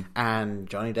 Mm-hmm. And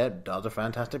Johnny Depp does a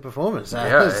fantastic performance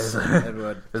as Ed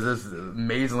Wood. Is this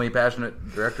amazingly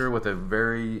passionate director with a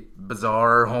very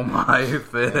bizarre home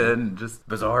life and just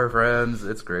bizarre friends.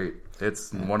 It's great.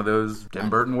 It's one of those Tim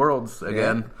Burton worlds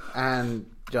again. Yeah. And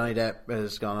Johnny Depp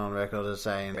has gone on record as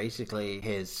saying basically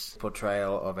his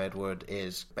portrayal of Ed Wood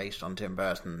is based on Tim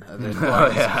Burton at this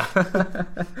point.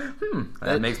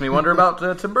 That makes me wonder about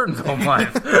Tim Burton's home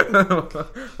life.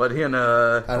 What he and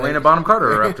Helena Bonham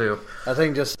Carter are up to. I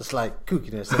think just a slight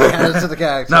kookiness to the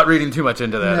character. Not reading too much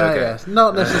into that. Okay. Yes.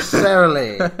 Not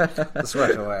necessarily the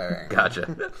sweater wearing.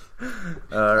 Gotcha.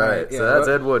 All right. So that's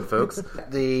Ed Wood, folks.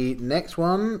 The next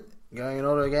one, going in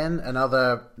order again,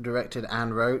 another directed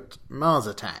and wrote Mars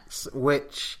Attacks,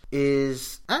 which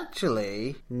is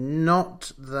actually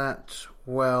not that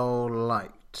well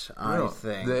liked, I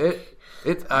think.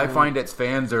 I find its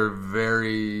fans are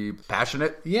very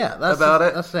passionate about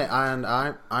it. That's it. And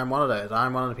I'm one of those.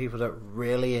 I'm one of the people that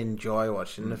really enjoy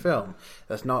watching the film.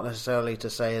 That's not necessarily to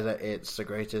say that it's the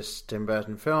greatest Tim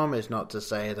Burton film. It's not to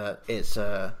say that it's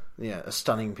a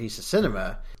stunning piece of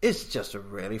cinema. It's just a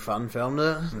really fun film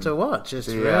to watch. It's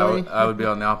really... I would be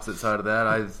on the opposite side of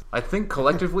that. I think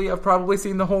collectively I've probably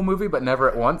seen the whole movie, but never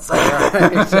at once.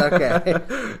 It's okay.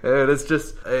 And it's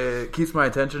just, it keeps my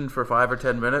attention for 5 or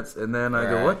 10 minutes, and then I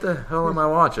go, what the hell am I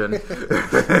watching?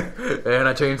 And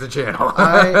I change the channel.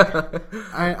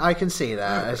 I can see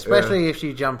that, especially if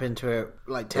you jump into it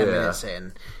like 10 minutes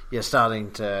in. You're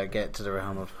starting to get to the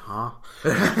realm of,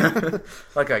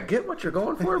 like, I get what you're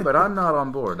going for, but I'm not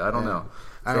on board. I don't know.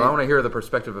 So I want to hear the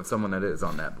perspective of someone that is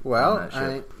on that. Well, on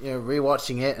that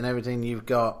rewatching it and everything, you've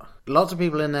got lots of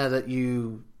people in there that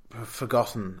you have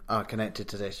forgotten are connected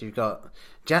to this. You've got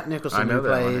Jack Nicholson, who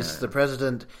plays the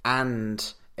president,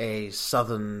 and a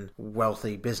southern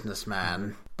wealthy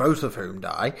businessman, both of whom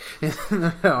die.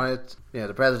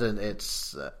 The president,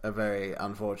 it's a very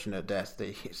unfortunate death.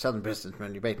 The southern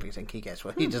businessman, you basically think he gets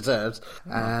what he deserves.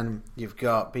 And you've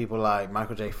got people like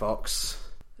Michael J. Fox,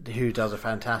 who does a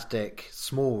fantastic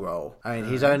small role. I mean,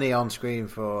 he's only on screen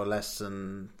for less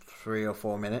than 3 or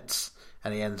 4 minutes,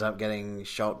 and he ends up getting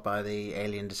shot by the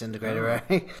alien disintegrator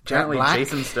ray. Jack Black.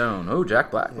 Jason Stone. Oh,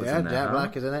 Jack Black was in that. Yeah, Jack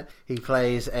Black is in it. He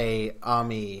plays a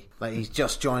army, like he's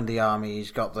just joined the army.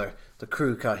 He's got the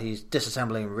crew cut. He's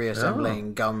disassembling and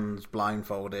reassembling guns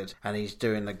blindfolded, and he's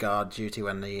doing the guard duty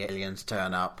when the aliens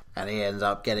turn up, and he ends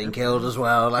up getting killed as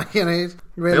well. Like, he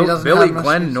really doesn't Billy have much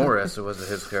Glenn Norris was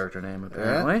his character name,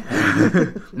 apparently.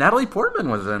 Natalie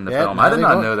Portman was in the film. I did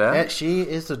not know that. Yeah, she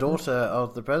is the daughter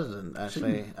of the president,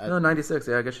 actually. 96.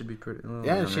 Yeah, I guess she'd be pretty...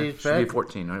 she'd be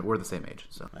 14. Right? We're the same age,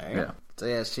 so... Yeah. So,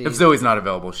 if Zoe's not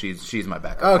available, she's my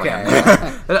backup plan.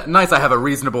 Yeah. Nice, I have a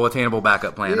reasonable, attainable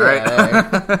backup plan, right?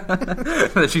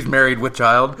 That she's married with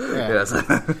child. Yeah. Yes.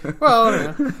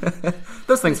 Well,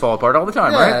 those things fall apart all the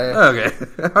time, right?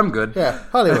 Okay, I'm good. Yeah,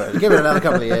 Hollywood. Give it another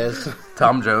couple of years.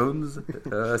 Tom Jones,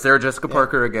 Sarah Jessica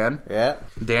Parker again. Yeah.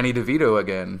 Danny DeVito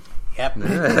again. Yep.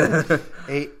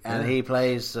 He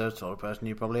plays the sort of person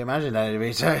you probably imagine Danny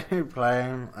DeVito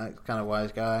playing, like, kind of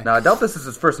wise guy. Now, I doubt this is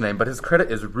his first name, but his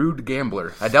credit is Rude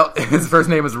Gambler. I doubt his first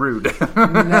name is Rude.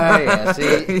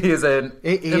 He is an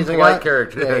impolite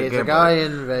character. Yeah, he's a guy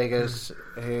in Vegas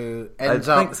who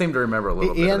seem to remember a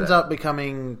little bit. He ends up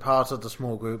becoming part of the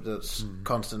small group that's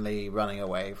constantly running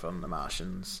away from the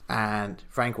Martians. And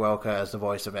Frank Welker is the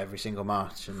voice of every single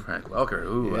Martian. Frank Welker,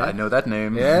 ooh, I know that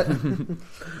name. Yeah.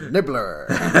 Nibbler.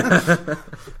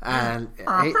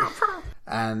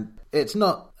 And it's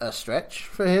not a stretch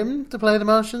for him to play the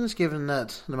Martians, given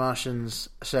that the Martians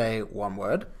say one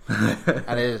word.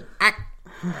 And it is ack.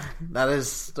 That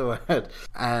is the word.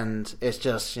 And it's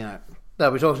just,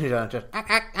 they'll be talking to each other, just ack,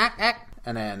 ack, ack, ack.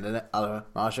 And then the other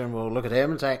Martian will look at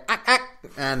him and say ack, ack.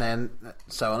 And then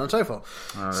so on and so forth.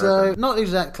 So not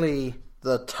exactly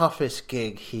the toughest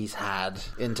gig he's had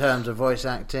in terms of voice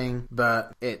acting,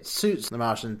 but it suits the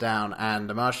Martians down, and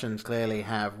the Martians clearly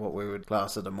have what we would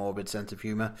class as a morbid sense of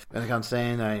humour. When it comes to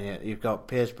saying, you've got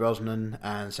Pierce Brosnan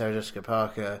and Sarah Jessica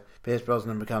Parker. Pierce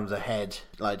Brosnan becomes a head,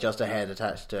 like just a head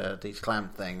attached to these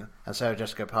clamp thing, and Sarah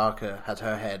Jessica Parker has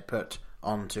her head put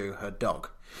onto her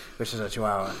dog. which is a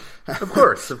chihuahua. Of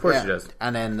course she does.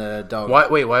 And then the dog.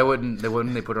 Why wouldn't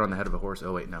they put her on the head of a horse?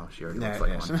 Oh wait, no, she already looks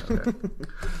like one. Okay.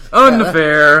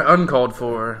 Unfair, uncalled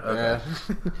for. Okay.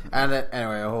 Yeah. And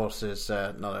anyway, a horse is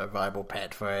not a viable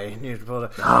pet for a news reporter.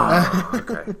 Oh,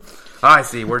 okay. I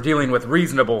see. We're dealing with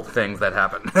reasonable things that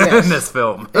happen in this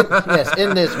film.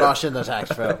 In this Martian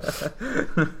attacks film,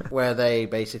 where they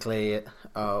basically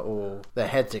all their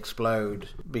heads explode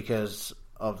because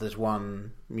of this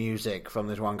one music from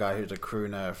this one guy who's a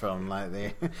crooner from like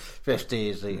the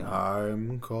 50s, the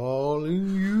I'm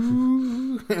calling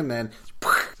you, and then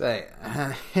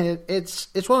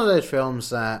it's one of those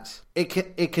films that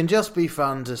it can just be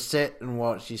fun to sit and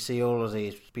watch. You see all of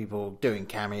these people doing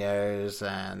cameos,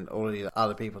 and all of these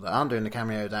other people that aren't doing the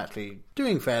cameos actually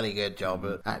doing fairly good job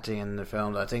at acting in the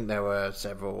film. I think there were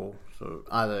several sort of,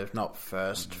 either if not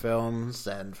first films,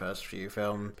 then first few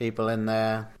film people in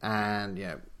there, and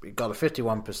it got a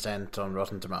 51% on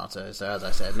Rotten Tomatoes. So as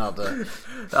I said, not the.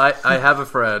 I have a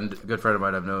good friend of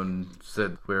mine I've known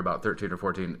since we were about 13 or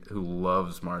 14, who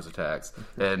loves Mars Attacks.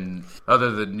 And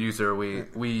other than you, sir,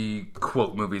 we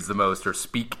quote movies the most, or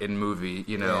speak in movie,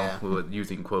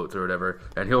 using quotes or whatever.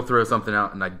 And he'll throw something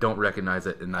out, and I don't recognize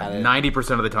it. And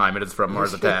 90% of the time, it is from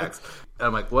Mars Attacks. And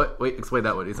I'm like, what? Wait, explain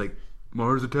that one. He's like,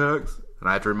 Mars Attacks? And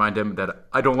I have to remind him that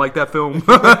I don't like that film.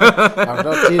 I've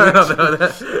not seen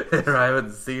it. I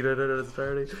haven't seen it in its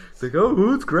entirety. It's like,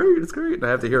 oh, it's great, it's great. And I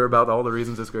have to hear about all the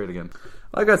reasons it's great again.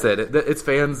 Like I said, its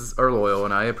fans are loyal,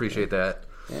 and I appreciate that.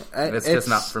 Yeah, it's just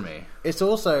not for me. It's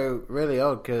also really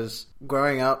odd, because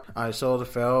growing up, I saw the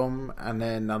film, and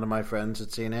then none of my friends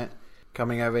had seen it.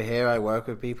 Coming over here, I work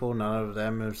with people, none of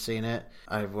them have seen it.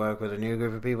 I work with a new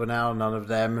group of people now, none of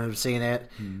them have seen it.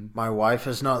 My wife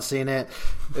has not seen it.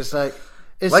 It's like...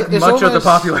 It's much of the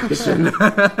population.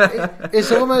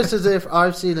 It's almost as if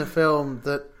I've seen a film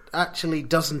that actually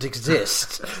doesn't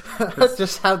exist. I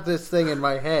just have this thing in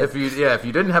my head. If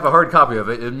you didn't have a hard copy of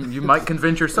it, you might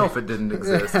convince yourself it didn't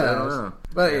exist. I don't know.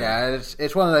 But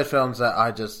it's one of those films that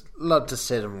I just love to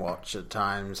sit and watch at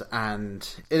times, and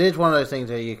it is one of those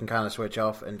things where you can kind of switch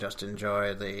off and just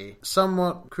enjoy the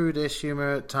somewhat crudish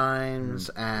humor at times,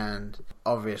 and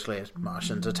obviously it's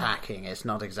Martians attacking. It's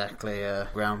not exactly a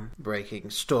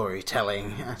groundbreaking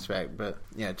storytelling aspect, but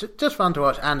just fun to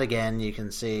watch. And again, you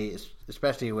can see,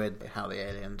 especially with how the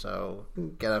aliens all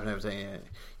get up and everything,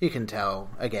 you can tell,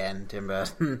 again, Tim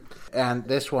Burton. And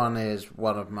this one is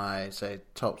one of my, say,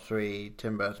 top 3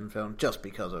 Tim Burton films, just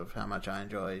because of how much I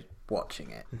enjoy watching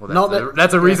it. Well,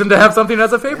 that's a reason to have something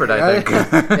as a favorite, I think.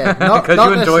 Because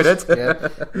you enjoyed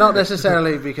it. Not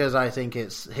necessarily because I think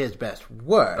it's his best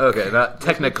work. Okay, not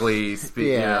technically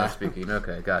speaking.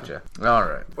 Okay, gotcha. All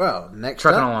right. Well, next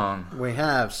Trucking up, along. we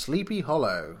have Sleepy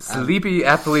Hollow. Sleepy,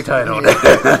 aptly titled.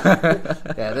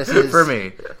 This is... For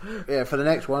me. Yeah, for the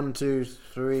next 1, 2,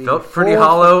 3, Felt 4... pretty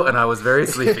hollow, and I was very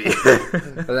sleepy.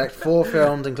 For the next 4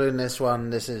 films, including this one,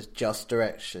 this is just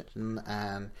direction,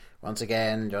 and... Once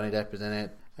again, Johnny Depp is in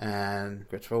it, and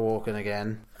Christopher Walken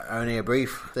again. Only a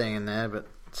brief thing in there, but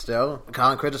still,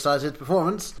 can't criticise his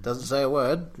performance. Doesn't say a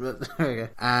word, but there we go.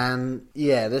 And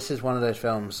this is one of those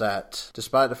films that,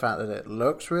 despite the fact that it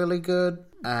looks really good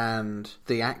and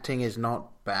the acting is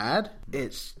not bad,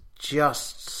 it's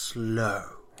just slow.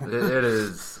 It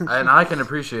is, and I can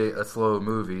appreciate a slow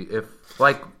movie if,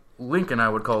 like, Lincoln, I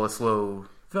would call a slow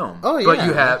film. Oh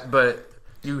yeah, but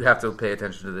you have to pay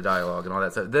attention to the dialogue and all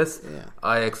that stuff. This,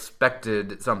 I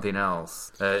expected something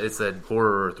else. It said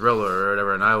horror or thriller or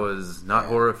whatever, and I was not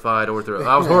horrified or thrilled.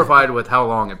 I was horrified with how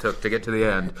long it took to get to the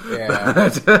end.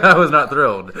 But I was not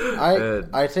thrilled.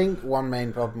 I think one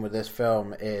main problem with this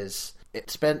film is it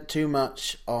spent too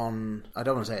much on, I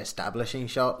don't want to say establishing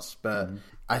shots, but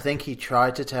I think he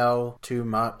tried to tell too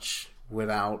much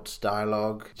without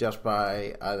dialogue, just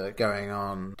by either going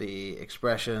on the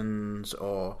expressions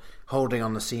or holding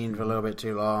on the scene for a little bit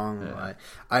too long. Like,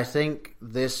 I think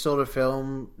this sort of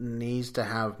film needs to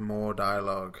have more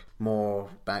dialogue, more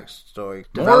backstory,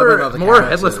 more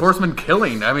Headless Horseman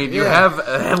killing. I mean, you have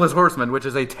a Headless Horseman, which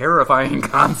is a terrifying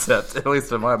concept, at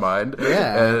least in my mind.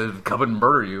 And come and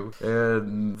murder you.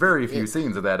 And very few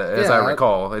scenes of that, as I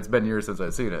recall. It's been years since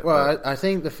I've seen it. Well, I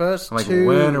think the first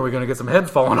when are we going to get some heads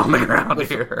falling on the ground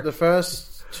here? The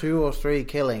first 2 or 3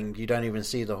 killing, you don't even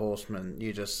see the horseman.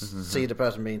 You just see the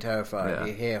person being terrified.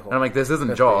 You hear horseman. And I'm like, this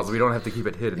isn't Jaws. We don't have to keep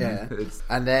it hidden.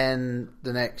 And then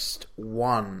the next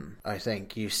one, I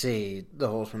think, you see the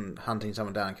horseman hunting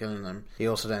someone down, killing them. He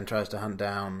also then tries to hunt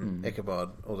down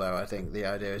Ichabod, although I think the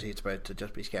idea is he's supposed to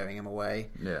just be scaring him away.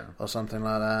 Or something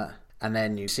like that. and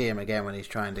then you see him again when he's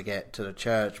trying to get to the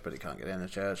church, but he can't get in the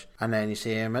church, and then you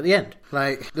see him at the end.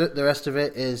 Like, the rest of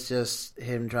it is just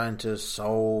him trying to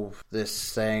solve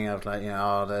this thing of like,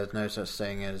 there's no such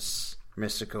thing as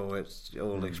mystical, it's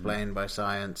all explained by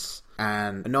science.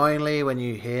 And annoyingly, when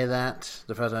you hear that,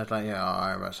 the first time it's like,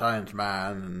 I'm a science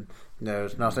man, and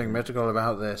there's nothing mystical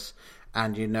about this,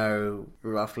 and you know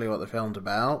roughly what the film's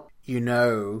about. You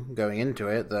know, going into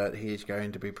it, that he's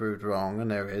going to be proved wrong, and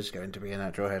there is going to be an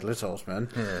actual headless horseman.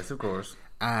 Yes, of course.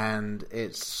 And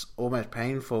it's almost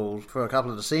painful for a couple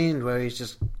of the scenes where he's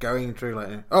just going through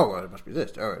like, well, it must be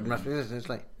this, it must be this. And it's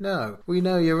like, no, we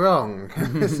know you're wrong.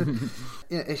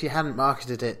 If you hadn't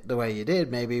marketed it the way you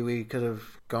did, maybe we could have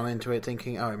gone into it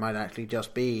thinking, it might actually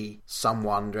just be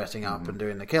someone dressing up and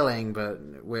doing the killing, but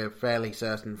we're fairly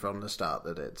certain from the start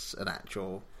that it's an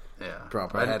actual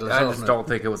proper headless horseman. I just don't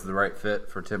think it was the right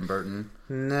fit for Tim Burton.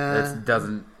 No. It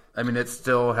doesn't... I mean, it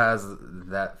still has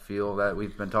that feel that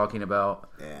we've been talking about.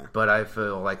 Yeah. But I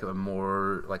feel like a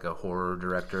more like a horror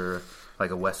director,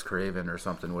 like a Wes Craven or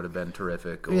something, would have been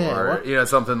terrific. Or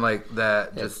something like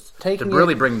that, just to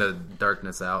really bring the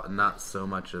darkness out, and not so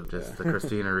much of just the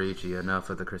Christina Ricci. Enough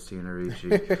of the Christina Ricci.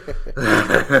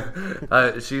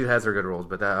 She has her good roles,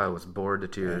 but I was bored to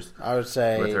tears. I would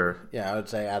say with her. Yeah, I would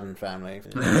say Adam Family.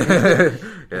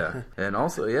 Yeah, and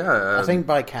also I think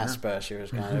by Casper she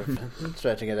was kind of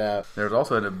stretching it out. There's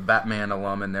also a Batman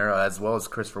alum in there, as well as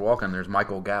Christopher Walken. There's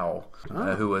Michael Gow,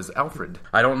 who was Alfred.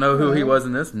 I don't know who he was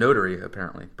in this. Notary,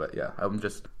 apparently. But yeah, I'm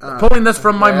just pulling this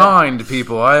from my mind,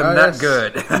 people. I am that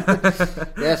good.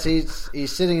 Yes,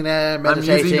 he's sitting there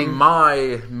meditating. I'm using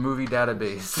my movie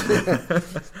database,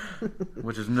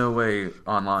 which is no way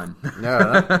online. No,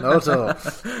 not at all.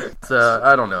 So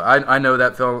I don't know. I know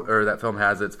that film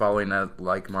has its following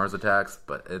like Mars Attacks,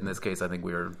 but in this case, I think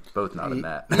we were both not in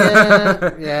that.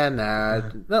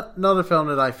 Not a film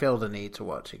that I feel the need to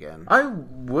watch again. I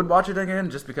would watch it again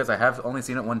just because I have only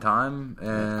seen it one time,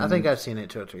 and I think I've seen it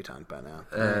 2 or 3 times by now.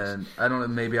 And I don't know,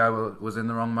 maybe I was in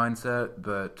the wrong mindset,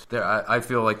 but I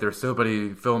feel like there's so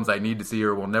many films I need to see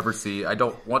or will never see. I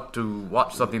don't want to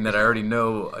watch something that I already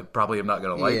know I probably am not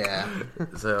going to like. Yeah.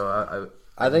 So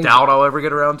I doubt I'll ever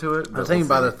get around to it. I think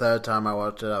by the third time I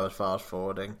watched it, I was fast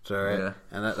forwarding through it,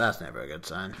 and that's never a good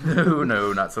sign.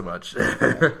 No, not so much.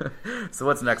 So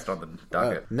what's next on the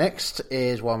docket? Next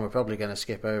is one we're probably going to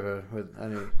skip over with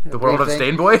The World of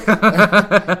Stainboy.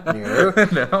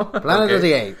 No, Planet of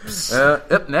the Apes.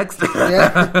 Yep, next.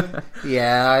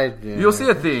 You'll see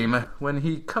a theme when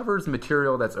he covers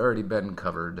material that's already been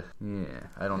covered. Yeah,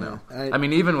 I don't know. I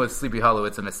mean, even with Sleepy Hollow,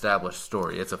 it's an established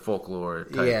story. It's a folklore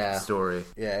type story.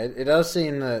 Yeah, it does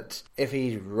seem that if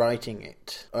he's writing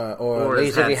it, or at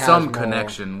least if he has some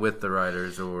connection with the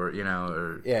writers, or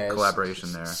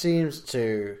collaboration there, seems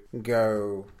to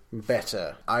go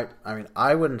better. I mean,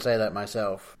 I wouldn't say that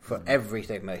myself for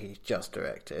everything that he's just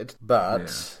directed,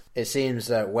 but it seems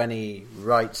that when he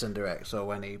writes and directs, or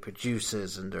when he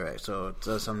produces and directs, or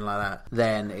does something like that,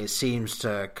 then it seems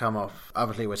to come off,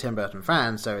 obviously we're Tim Burton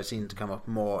fans, so it seems to come off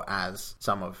more as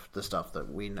some of the stuff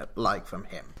that we like from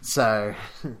him. So,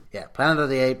 Planet of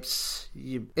the Apes,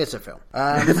 it's a film.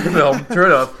 It's a film, true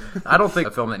enough. I don't think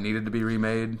a film that needed to be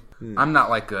remade. I'm not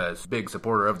like a big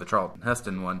supporter of the Charlton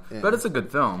Heston one, but it's a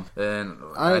good film, and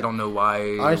I don't know why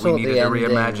we needed a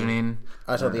reimagining.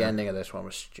 I thought the ending of this one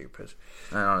was stupid.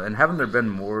 I don't know. And haven't there been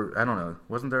more? I don't know.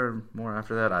 Wasn't there more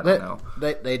after that? I don't know.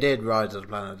 They did Rise of the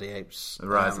Planet of the Apes.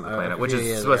 Rise of the Planet, which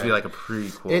is supposed to be like a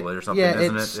prequel or something,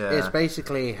 isn't it? Yeah, it's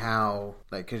basically how,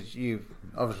 because you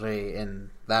obviously in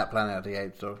that Planet of the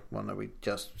Apes, the one that we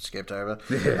just skipped over,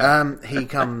 he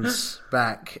comes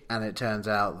back and it turns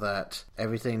out that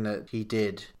everything that he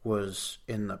did was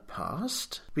in the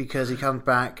past, because he comes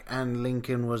back and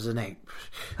Lincoln was an ape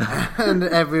and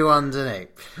everyone's an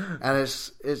ape, and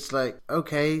it's like,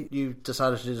 okay, you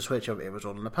decided to do the switch of it was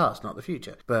all in the past, not the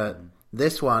future. But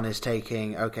this one is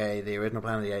taking, the original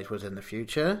Planet of the Apes was in the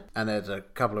future, and there's a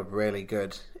couple of really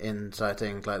good inside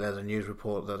things, like there's a news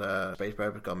report that a space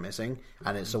probe has gone missing,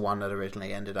 and it's the one that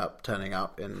originally ended up turning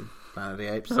up in Planet of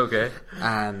the Apes. Okay.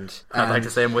 And I'd like to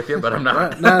say I'm with you, but I'm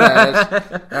not. No.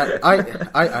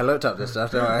 I looked up this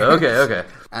stuff, don't worry. Okay.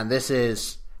 And this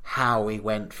is how we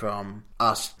went from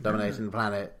us dominating the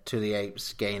planet to the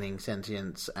apes gaining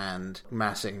sentience and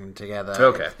massing together.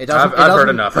 Okay. I've heard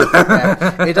enough.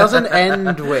 It doesn't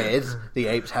end with the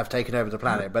apes have taken over the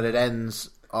planet, but it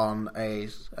ends on a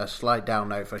slight down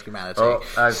note for humanity. Well,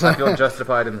 I feel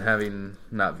justified in having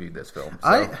not viewed this film.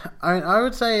 So. I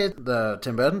would say the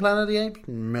Tim Burton Planet of the Apes,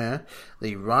 meh.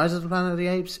 The Rise of the Planet of the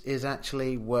Apes is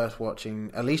actually worth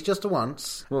watching at least just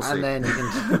once. We'll see. And then you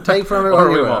can take from it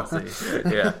what you won't see.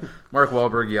 Yeah. Mark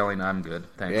Wahlberg yelling, "I'm good,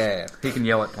 thanks." Yeah. He can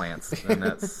yell at plants, and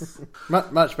that's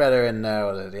much better in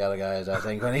the other guys, I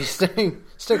think, when he's doing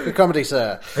stick with comedy,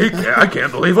 sir. I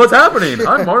can't believe what's happening.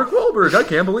 I'm Mark Wahlberg. I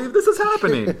can't believe this is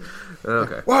happening.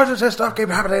 Okay. Why does this stuff keep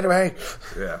happening to me?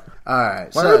 Yeah. All right.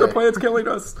 Why are the plants killing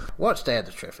us? Watch Day of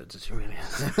the Triffids. It's really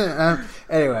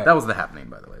anyway. That was The Happening,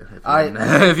 by the way.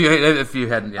 If you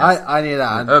hadn't, yes. I knew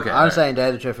that. Okay. I'm saying Day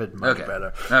of the Triffids much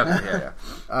better. Okay. Yeah.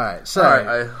 All right. So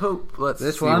I hope let's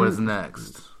see what is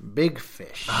next. Big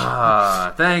Fish.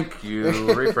 Thank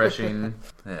you. Refreshing.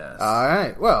 Yes. All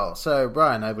right. Well, so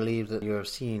Brian, I believe that you have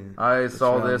seen. I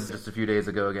saw this just a few days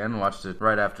ago again. Watched it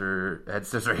right after Head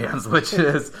Scissor Hands, which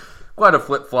is quite a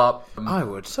flip flop. I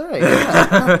would say.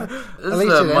 Yeah. This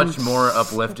is a much more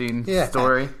uplifting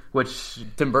story. Which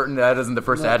Tim Burton, that isn't the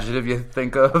first adjective you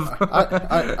think of.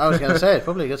 I was going to say, it's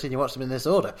probably a good thing you watched them in this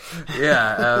order.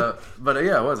 But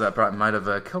it was. I probably might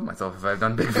have killed myself if I'd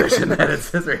done Big Fish and Head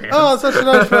Scissor Hands. Oh, such a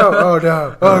nice film. Oh,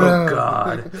 no. Oh, no.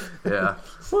 God. Yeah.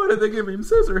 Why did they give him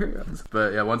scissor hands?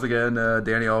 But yeah, once again,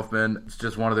 Danny Elfman. It's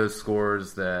just one of those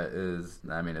scores that is,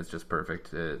 I mean, it's just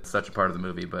perfect. It's such a part of the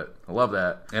movie, but I love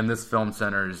that. And this film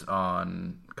centers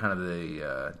on kind of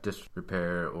the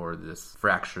disrepair or this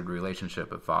fractured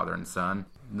relationship of father and son.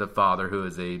 The father, who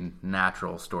is a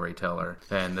natural storyteller,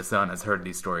 and the son has heard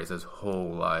these stories his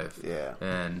whole life. Yeah.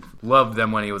 And loved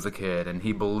them when he was a kid, and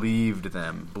he believed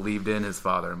them, believed in his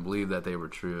father, and believed that they were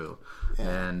true. Yeah.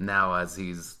 And now, as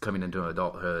he's coming into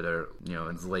adulthood, or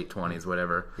in his late 20s,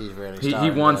 whatever, he's really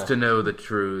he wants to know the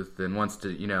truth, and wants to,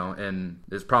 and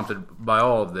is prompted by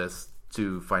all of this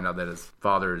to find out that his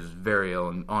father is very ill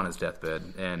and on his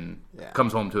deathbed, and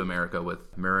comes home to America with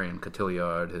Marion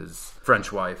Cotillard, his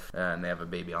French wife, and they have a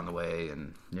baby on the way,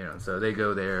 and so they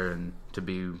go there and to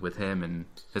be with him and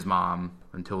his mom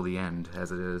until the end,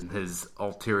 as it is. His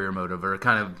ulterior motive, or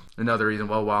kind of another reason,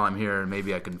 well, while I'm here,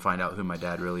 maybe I can find out who my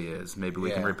dad really is. Maybe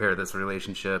we can repair this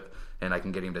relationship, and I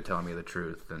can get him to tell me the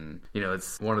truth. And,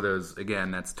 it's one of those,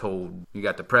 again, that's told, you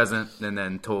got the present, and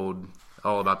then told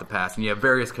all about the past, and you have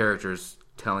various characters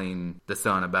telling the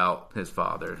son about his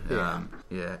father.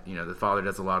 The father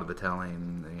does a lot of the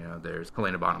telling. There's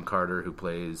Helena Bonham Carter, who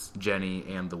plays Jenny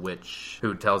and the witch,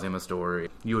 who tells him a story.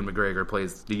 Ewan McGregor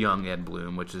plays the young Ed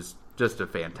Bloom, which is just a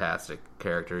fantastic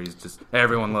character. He's just,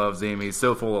 everyone loves him. He's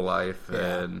so full of life,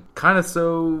 and kind of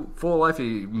so full of life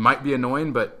he might be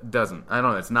annoying, but doesn't. I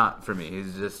don't know, it's not for me.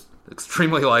 He's just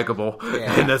extremely likable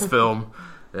in this film.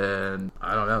 And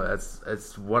I don't know,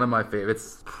 it's one of my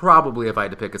favorites. Probably, if I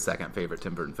had to pick a second favorite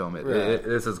Tim Burton film,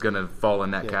 this is going to fall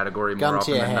in that category more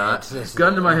often than not.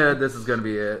 Gun to my head, this is going to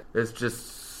be it. It's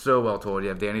just so well told. You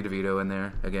have Danny DeVito in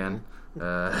there again.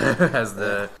 As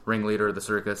the ringleader of the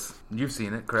circus. You've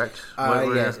seen it, correct?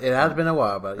 Yes, it has been a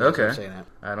while, but yes, I've seen it.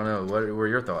 I don't know, what were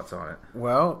your thoughts on it?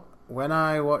 Well, when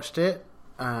I watched it,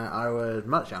 I was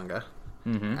much younger,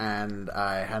 and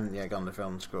I hadn't yet gone to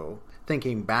film school.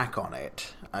 Thinking back on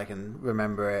it, I can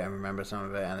remember it and remember some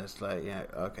of it, and it's like,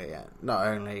 not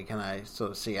only can I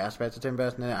sort of see aspects of Tim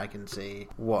Burton in it, I can see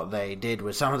what they did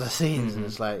with some of the scenes, and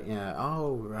it's like,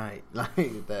 oh, right,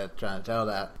 like, they're trying to tell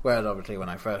that. Whereas, obviously, when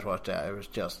I first watched it, it was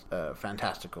just a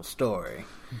fantastical story.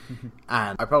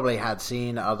 And I probably had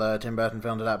seen other Tim Burton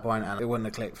films at that point, and it wouldn't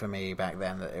have clicked for me back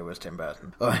then that it was Tim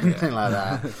Burton, or anything like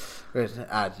that.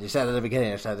 As you said at the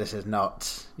beginning, so this is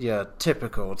not your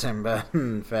typical Tim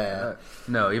Burton fare.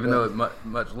 No, even though it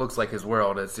much looks like his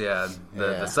world, it's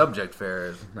the subject fare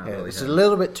is not really. It's a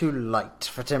little bit too light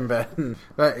for Tim Burton,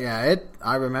 but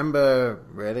I remember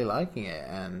really liking it,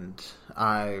 and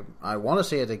I want to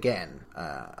see it again.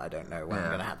 I don't know when I'm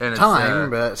going to have the time,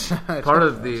 but part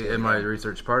of in my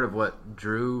research, part of what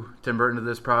drew Tim Burton to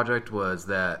this project was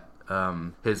that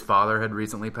his father had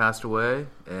recently passed away,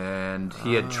 and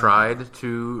he had tried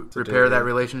to repair that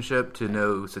relationship to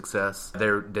no success. They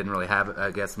didn't really have,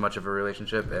 I guess, much of a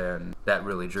relationship, and that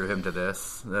really drew him to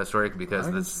this story,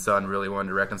 because the son really wanted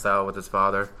to reconcile with his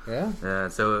father. Yeah.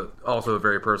 So also a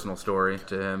very personal story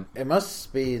to him. It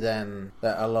must be then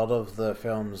that a lot of the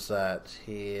films that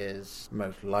he is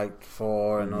most liked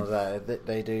for and all that,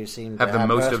 they do seem to have the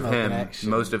most of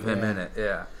him in it.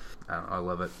 Yeah. I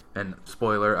love it. And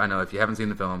spoiler, I know if you haven't seen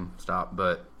the film, stop,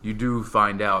 but you do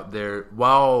find out there,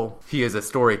 while he is a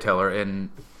storyteller, and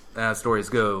as stories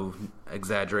go,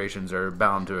 exaggerations are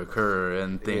bound to occur,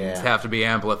 and things have to be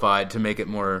amplified to make it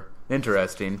more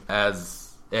interesting.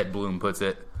 As Ed Bloom puts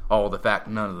it, all the fact,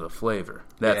 none of the flavor.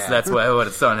 That's what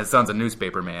his son's a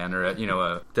newspaper man, or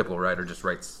a typical writer just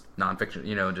writes nonfiction,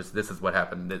 just this is what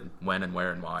happened, when and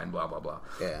where and why, and blah, blah, blah.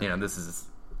 This is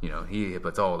he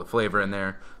puts all the flavor in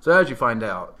there. So as you find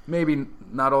out, maybe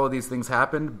not all of these things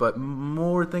happened, but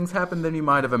more things happened than you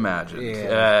might have imagined.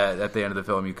 At the end of the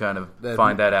film, you kind of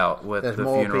find that out with the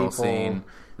funeral scene.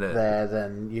 There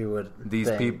than you would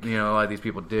think. A lot of these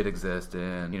people did exist,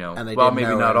 and while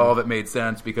maybe not all of it made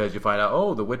sense, because you find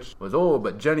out, the witch was old,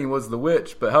 but Jenny was the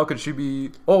witch, but how could she be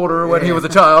older when he was a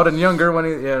child and younger when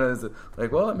he, it's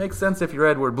like, well, it makes sense if you're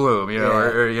Edward Bloom,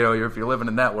 or if you're living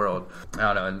in that world.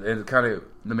 I don't know, and it's kind of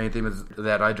the main theme is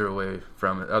that I drew away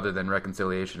from it, other than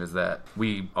reconciliation, is that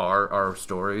we are our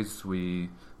stories.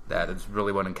 That is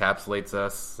really what encapsulates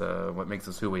us, what makes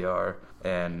us who we are.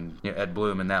 And Ed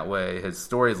Bloom, in that way, his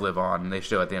stories live on, and they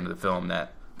show at the end of the film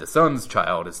that the son's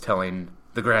child is telling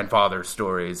the grandfather's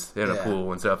stories in a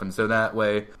pool and stuff, and so that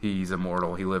way he's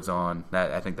immortal, he lives on.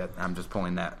 I think that I'm just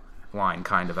pulling that line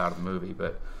kind of out of the movie,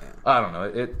 but I don't know,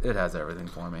 it has everything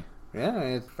for me. Yeah,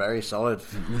 it's very solid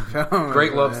film.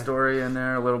 Great love story in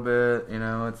there a little bit,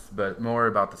 but more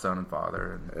about the son and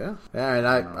father.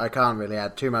 I can't really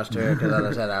add too much to it because, as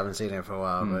I said, I haven't seen it for a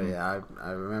while. But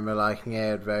I remember liking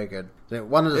it. Very good.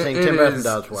 One of the things Tim Burton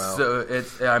does well. So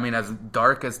as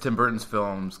dark as Tim Burton's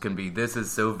films can be, this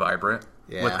is so vibrant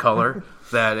with color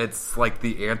that it's like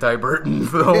the anti-Burton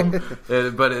film,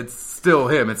 but it's still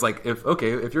him. It's like if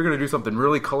you're going to do something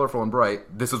really colorful and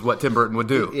bright, this is what Tim Burton would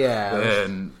do.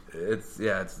 And it's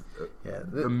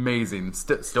amazing.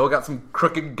 Still got some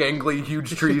crooked, gangly,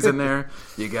 huge trees in there.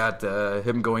 You got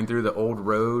him going through the old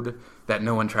road that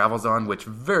no one travels on, which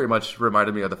very much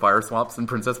reminded me of the fire swamps in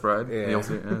Princess Bride. You'll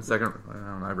see in a second.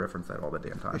 I reference that all the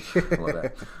damn time. I love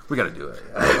that. We got to do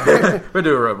it. We'll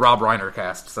do a Rob Reiner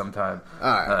cast sometime.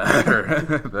 All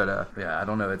right. But I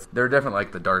don't know. There are definitely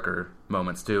like the darker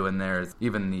moments too, and there's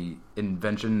even the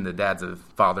invention. The dad's a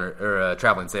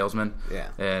traveling salesman.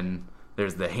 And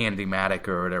there's the handy-matic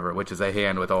or whatever, which is a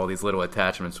hand with all these little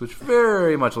attachments, which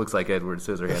very much looks like Edward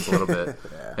Scissorhands a little bit.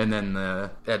 And then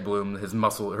Ed Bloom, his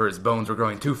bones were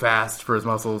growing too fast for his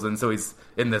muscles, and so he's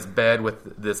in this bed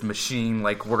with this machine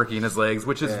like working his legs,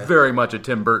 which is very much a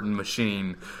Tim Burton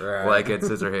machine, like Ed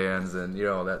Scissorhands and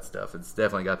all that stuff. It's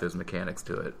definitely got those mechanics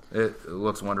to it. It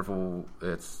looks wonderful.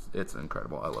 It's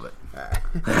incredible. I love it.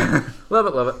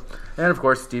 Love it. And of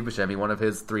course, Steve Buscemi, one of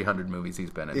his 300 movies he's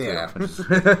been in.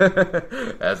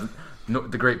 As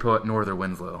the great poet Norther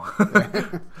Winslow.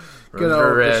 Roses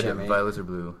are red, Buscemi. Violets are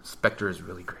blue. Spectre is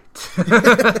really great.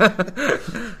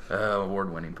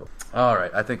 Award-winning poet. All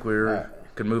right, I think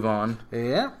can move on.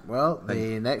 Yeah, well,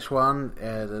 the next one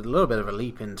is a little bit of a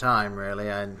leap in time, really.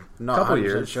 I'm not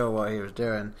 100% sure what he was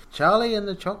doing. Charlie and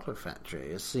the Chocolate Factory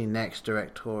is the next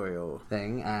directorial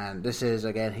thing, and this is,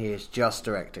 again, he is just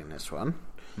directing this one.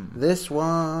 This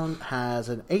one has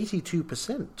an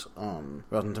 82% on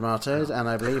Rotten Tomatoes, and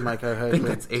I believe my co-host... I think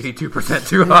that's 82%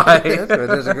 too high. Yes, we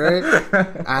disagree.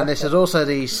 And this is also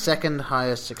the second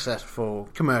highest successful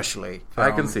commercially film.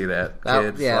 I can see that.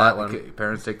 Kids, that one.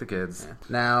 Parents take the kids. Yeah.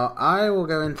 Now, I will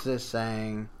go into this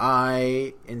saying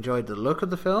I enjoyed the look of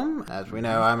the film. As we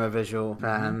know, I'm a visual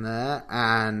fan there,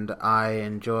 and I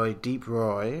enjoy Deep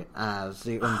Roy as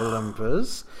the Oompa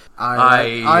Loompas.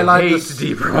 I like hate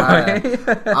Deep Roy.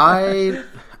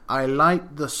 I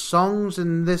like the songs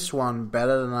in this one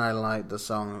better than I like the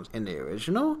songs in the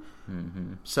original.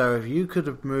 So if you could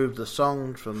have moved the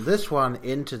songs from this one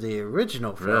into the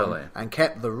original film and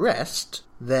kept the rest,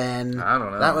 then I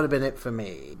don't know. That would have been it for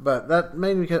me. But that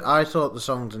mainly because I thought the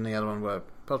songs in the other one were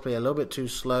possibly a little bit too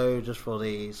slow just for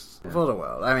for the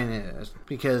world. I mean,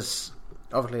 because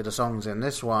obviously the songs in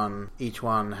this one, each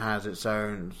one has its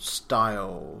own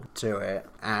style to it,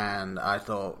 and I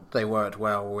thought they worked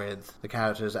well with the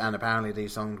characters, and apparently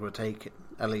these songs were taken,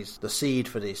 at least the seed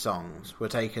for these songs, were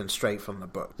taken straight from the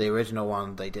book. The original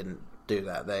one, they didn't do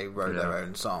that. They wrote their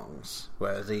own songs,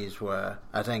 whereas these were,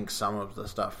 I think some of the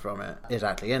stuff from it is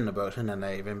actually in the book, and then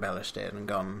they've embellished it and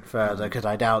gone further, because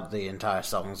I doubt the entire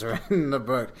songs are in the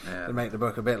book to make the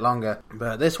book a bit longer.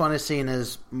 But this one is seen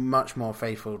as much more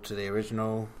faithful to the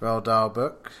original Roald Dahl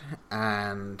book,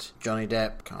 and Johnny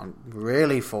Depp, can't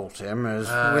really fault him as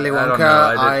Willy Wonka.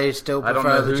 I still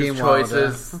prefer the Gene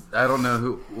Wilder. I don't know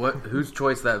whose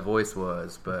choice that voice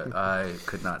was, but I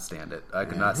could not stand it. I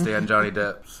could not stand Johnny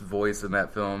Depp's voice in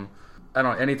that film. I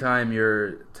don't know, anytime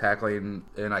you're tackling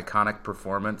an iconic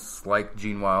performance like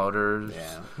Gene Wilder's,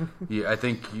 I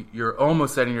think you're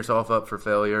almost setting yourself up for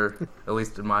failure, at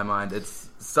least in my mind. It's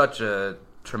such a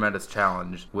tremendous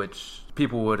challenge, which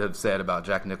people would have said about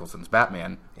Jack Nicholson's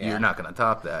Batman. You're not going to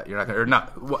top that. You're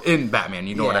not going to, in Batman,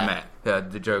 you know what I meant,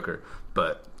 the Joker.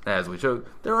 But as we showed,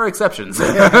 there are exceptions to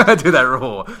that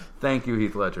rule. Thank you,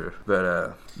 Heath Ledger.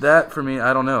 But that, for me,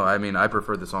 I don't know. I mean, I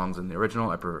prefer the songs in the original.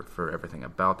 I prefer everything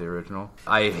about the original.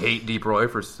 I hate Deep Roy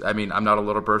I'm not a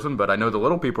little person, but I know the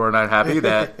little people are not happy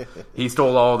that he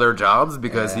stole all their jobs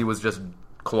because he was just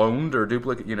cloned or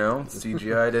duplicate,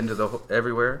 CGI'd into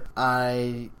everywhere.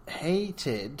 I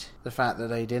hated the fact that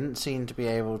they didn't seem to be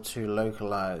able to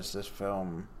localize this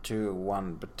film to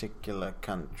one particular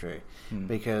country,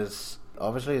 because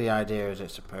obviously the idea is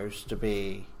it's supposed to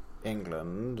be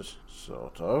England,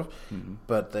 sort of,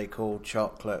 but they call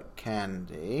chocolate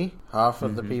candy. Half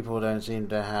of the people don't seem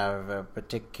to have a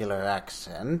particular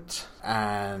accent,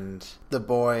 and the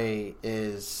boy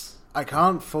is... I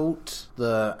can't fault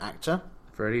the actor.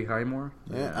 Freddie Highmore?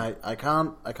 Yeah, I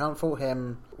can't fault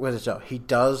him with his job. He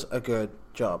does a good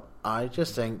job. I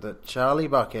just think that Charlie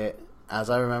Bucket, as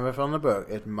I remember from the book,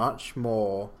 is much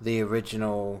more the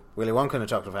original Willy Wonka and the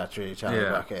Chocolate Factory Charlie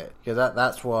Bucket. Because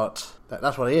that's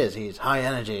what he is. He's high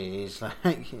energy. He's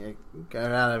like going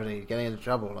around everything, getting into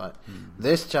trouble. Like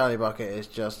this Charlie Bucket is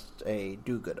just a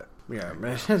do-gooder. Yeah,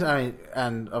 I mean,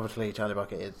 and obviously Charlie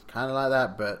Bucket is kind of like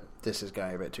that, but this is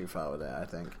going a bit too far with it, I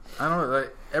think. I don't know,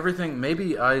 like, everything,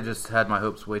 maybe I just had my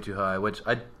hopes way too high, which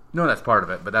I know that's part of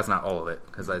it, but that's not all of it,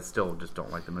 because I still just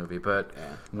don't like the movie. But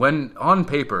when, on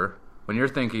paper, when you're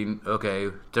thinking, okay,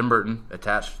 Tim Burton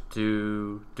attached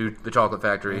to the Chocolate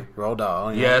Factory. Roald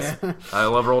Dahl. Yes, I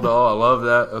love Roald Dahl. I love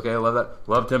that. Okay, I love that.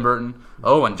 Love Tim Burton.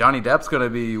 Oh, and Johnny Depp's going to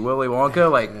be Willy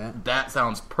Wonka. Like, that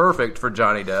sounds perfect for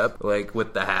Johnny Depp. Like,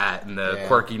 with the hat and the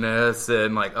quirkiness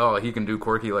and, like, oh, he can do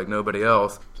quirky like nobody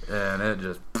else. And it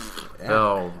just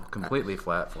fell completely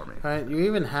flat for me. Right, you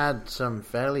even had some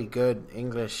fairly good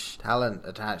English talent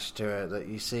attached to it that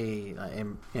you see. Like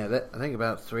I think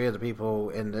about 3 of the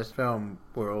people in this film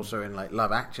were also in like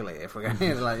Love Actually. If we're going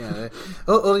to like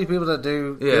all these people that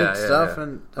do good stuff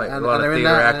and like and, a lot and of they're in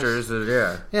theater that, actors,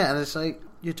 and it's like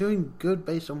you're doing good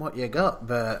based on what you got,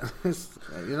 but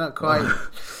you're not quite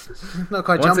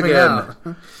Once jumping again, out.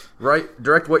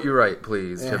 Direct what you write,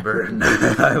 please, Tim Burton.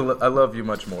 I love you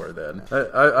much more then.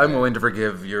 I'm willing to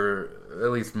forgive at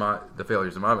least the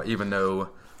failures of mine, even though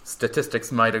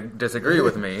statistics might disagree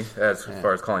with me as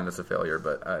far as calling this a failure,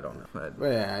 but I don't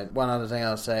know. One other thing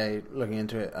I'll say, looking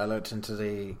into it, I looked into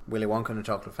the Willy Wonka and the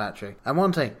Chocolate Factory. And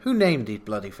one thing, who named these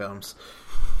bloody films?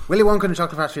 Willy Wonka and the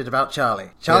Chocolate Factory is about Charlie.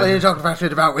 Charlie and the Chocolate Factory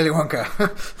is about Willy Wonka.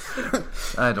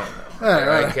 I don't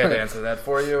know. I can't answer that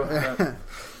for you.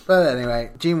 But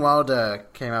anyway, Gene Wilder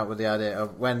came out with the idea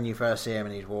of when you first see him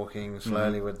and he's walking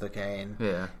slowly with the cane,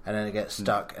 and then he gets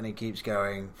stuck and he keeps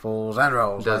going, falls and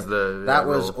rolls. That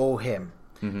was all him.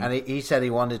 And he said he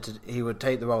would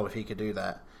take the role if he could do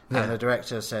that. And the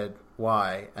director said,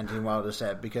 why? And Gene Wilder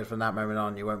said, because from that moment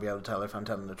on you won't be able to tell if I'm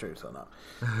telling the truth or not.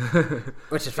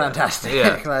 Which is fantastic.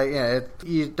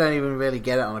 You don't even really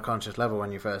get it on a conscious level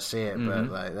when you first see it,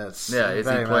 but like that's is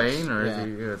he playing or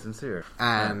is he sincere?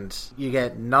 And you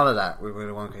get none of that with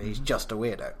Willy Wonka. He's just a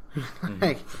weirdo.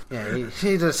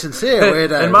 He's a sincere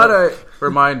weirdo. And might I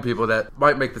remind people that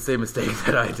might make the same mistake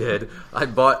that I did. I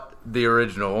bought the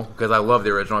original because I love the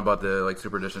original. I bought the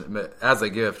Super Edition as a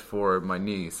gift for my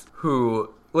niece,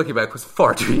 who, looking back, was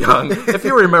far too young. If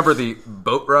you remember the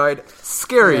boat ride,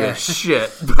 scary as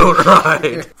shit boat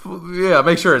ride.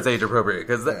 Make sure it's age appropriate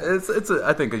because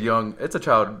I think it's a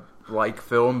child-like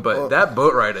film, but that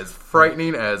boat ride is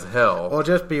frightening as hell. Or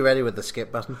just be ready with the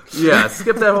skip button. Yeah,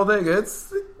 skip that whole thing.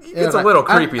 It's a little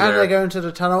creepy there. And they go into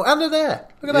the tunnel, and they're there.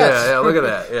 Look at that. Yeah, look at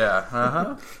that.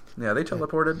 Yeah, yeah, they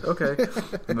teleported. Okay,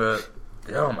 but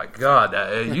oh my god,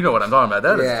 you know what I'm talking about?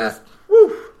 That is just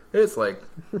woo. It's like,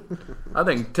 I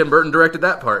think Tim Burton directed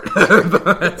that part.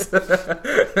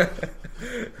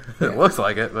 It looks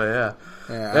like it, but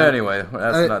anyway,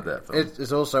 that's not that film.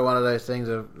 It's also one of those things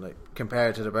of, like,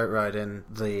 compared to the boat ride in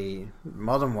the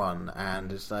modern one,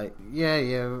 and it's like,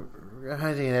 you're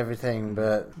hiding everything,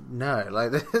 but no,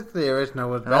 like, the original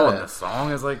was better. And the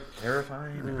song is, like,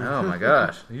 terrifying. Oh my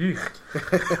gosh.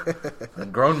 A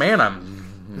grown man, I'm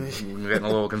getting a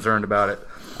little concerned about it.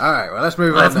 Alright, well, let's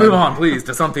move on. Let's move on, please,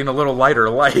 to something a little lighter,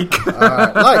 like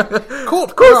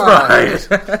Corpse Bride.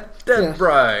 Dead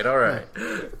Bride, alright.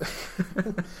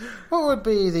 What would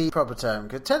be the proper term?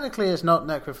 Because technically it's not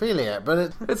necrophilia,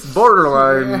 but it's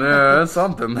borderline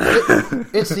something.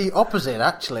 It's the opposite,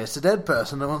 actually. It's a dead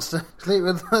person that wants to sleep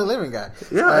with a living guy.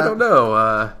 Yeah, I don't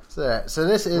know. So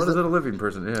this is... What is it, a living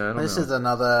person? Yeah, I don't know. This is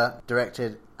another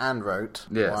directed and wrote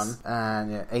one,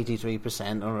 and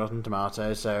 83% on Rotten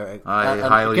Tomatoes. So I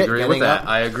highly agree with that.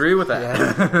 I agree with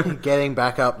that. Getting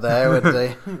back up there with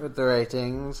the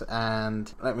ratings,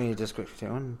 and let me just quickly say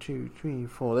 1, 2, 3,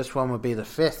 4. This one would be the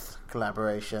 5th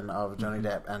collaboration of Johnny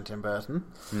Depp and Tim Burton.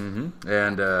 Mm-hmm.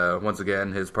 And once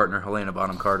again, his partner Helena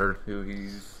Bonham Carter, who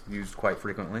he's used quite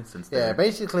frequently since then. Yeah,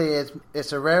 basically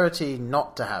it's a rarity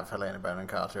not to have Helena Bonham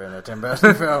Carter in a Tim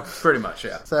Burton film. Pretty much,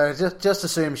 yeah. So just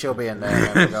assume she'll be in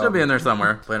there. She'll be in there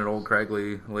somewhere, playing an old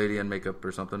craggly lady in makeup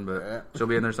or something, but she'll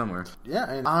be in there somewhere.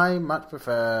 Yeah, and I much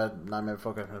prefer Nightmare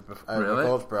Before Christmas over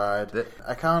Corpse Bride.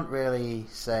 I can't really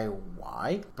say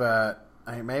why, but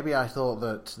maybe I thought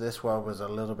that this world was a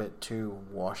little bit too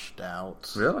washed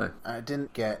out. Really? I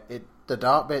didn't get it. The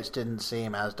dark bits didn't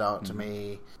seem as dark to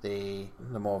me. The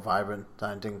more vibrant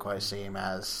didn't quite seem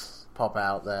as pop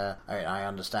out there. I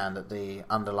understand that the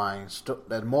underlying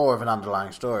there's more of an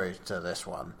underlying story to this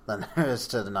one than there is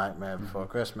to The Nightmare Before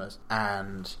Christmas,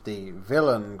 and the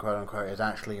villain, quote unquote, is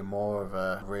actually more of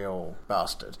a real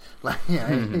bastard. Like,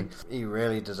 he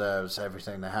really deserves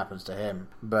everything that happens to him.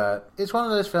 But it's one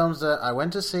of those films that I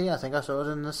went to see. I think I saw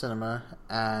it in the cinema,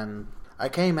 and I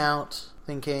came out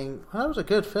thinking, well, that was a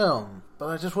good film, but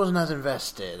I just wasn't as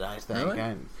invested, I think. Really?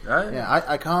 And,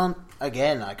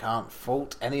 I can't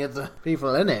fault any of the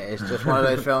people in it. It's just one of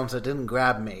those films that didn't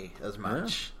grab me as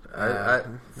much. Yeah.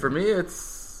 For me,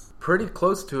 it's pretty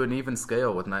close to an even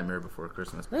scale with Nightmare Before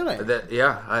Christmas. Really?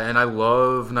 And I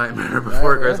love Nightmare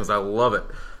Before Christmas. I love it.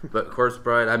 But Corpse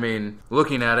Bride, I mean,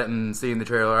 looking at it and seeing the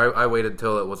trailer, I waited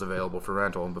till it was available for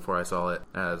rental before I saw it.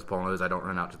 As Paul knows, I don't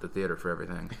run out to the theater for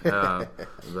everything. But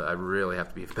I really have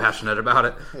to be passionate about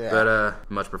it. Yeah. But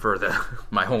much prefer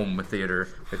my home theater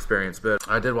experience. But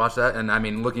I did watch that, and I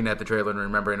mean, looking at the trailer and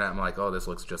remembering that, I'm like, oh, this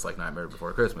looks just like Nightmare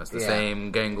Before Christmas. The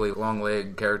same gangly,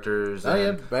 long-legged characters.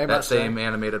 Very much same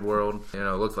animated world. It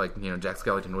looks like, Jack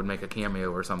Skellington would make a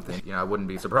cameo or something. I wouldn't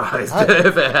be surprised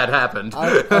if it had happened.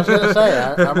 I was going to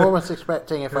say, I'm almost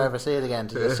expecting, if I ever see it again,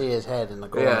 to just see his head in the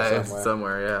corner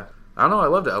somewhere. Yeah. I don't know. I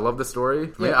loved it. I love the story.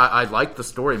 For me, I like the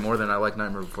story more than I like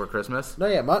Nightmare Before Christmas.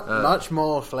 No, much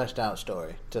more fleshed out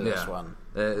story to this one.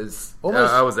 It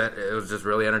was just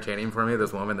really entertaining for me.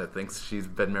 This woman that thinks she's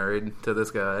been married to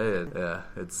this guy. I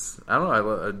don't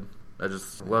know. I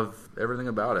just love everything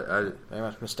about it. Very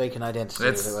much mistaken identity.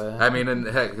 I mean, and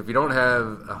heck, if you don't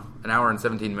have an hour and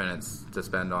 17 minutes to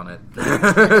spend on it,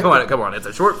 come on, it's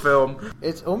a short film.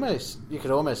 It's almost, you could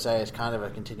almost say it's kind of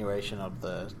a continuation of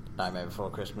the Nightmare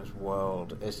Before Christmas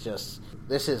world. It's just,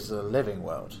 this is the living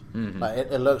world. Mm-hmm. Like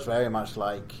it looks very much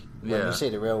like when you see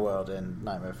the real world in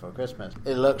Nightmare Before Christmas.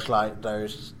 It looks like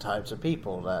those types of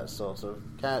people, that sort of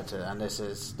character, and this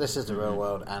is the real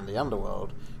world and the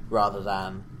underworld rather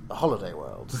than the holiday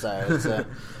world. So it's I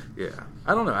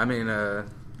don't know. I mean,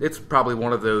 it's probably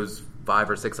one of those 5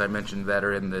 or 6 I mentioned that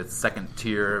are in the second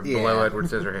tier below Edward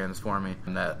Scissorhands for me,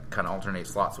 and that kind of alternates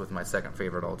slots with my second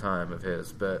favorite all time of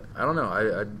his. But I don't know.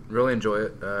 I really enjoy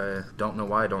it. I don't know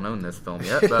why I don't own this film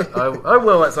yet, but I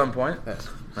will at some point.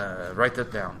 Write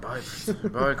that down.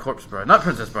 Buy Corpse Bride, not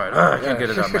Princess Bride. I can't get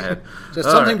it out of my head. Just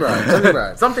something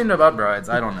bride. Something about brides.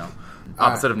 I don't know.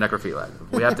 Opposite of necrophilia.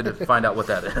 We have to find out what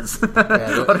that is.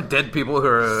 A lot of dead people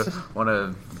who want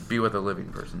to be with a living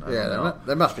person. I don't know.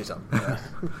 There must be something.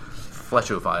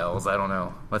 Fleshophiles. I don't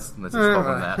know. Let's just call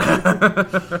them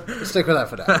that. Stick with that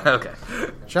for now. Okay.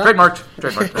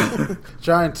 Trademarked.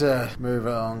 Trying to move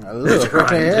along a little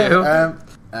quickly here.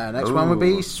 Next one would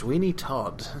be Sweeney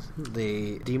Todd,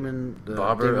 the demon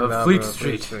barber of Fleet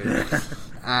Street.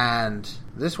 And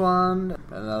this one,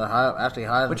 actually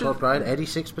higher than Corpse Bride,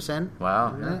 86%.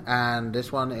 Wow! Yeah. And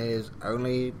this one is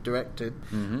only directed.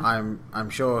 Mm-hmm. I'm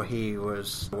sure he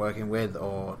was working with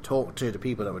or talked to the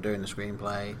people that were doing the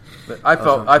screenplay. But I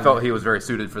felt he was very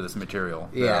suited for this material.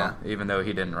 Yeah, though, even though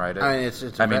he didn't write it.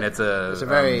 I mean, it's a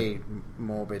very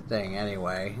morbid thing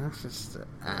anyway.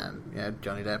 And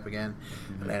Johnny Depp again,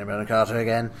 Helena Bonham Carter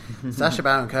again, Sacha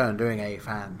Baron Cohen doing a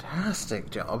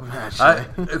fantastic job.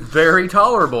 Actually, very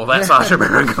tolerable. That Sacha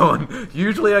Baron Cohen.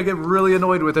 Usually, I get really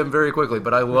annoyed with him very quickly,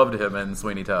 but I loved him in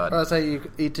Sweeney Todd. Well, I'd say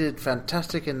he did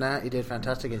fantastic in that. He did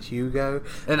fantastic in Hugo,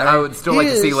 and I would still like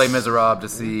to see Les Miserables. To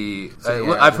see,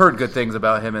 I've heard good things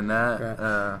about him in that.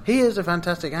 Right. He is a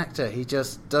fantastic actor. He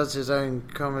just does his own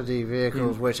comedy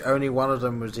vehicles, which only one of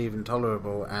them was even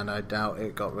tolerable, and I doubt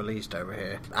it got released over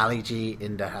here. Ali G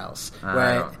in the house,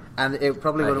 and it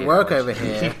probably wouldn't work over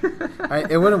here.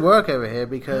 It wouldn't work over here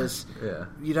because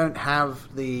you don't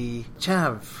have the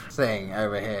chav thing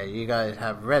over here. You guys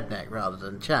have redneck rather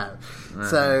than chav. Mm-hmm.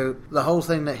 So the whole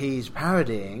thing that he's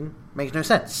parodying makes no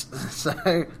sense.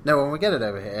 So no one would get it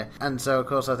over here. And so, of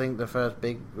course, I think the first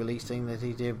big release thing that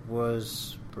he did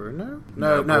was Bruno?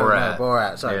 No,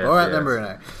 Borat. Sorry, yes, Borat then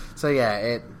Bruno. So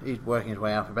he's working his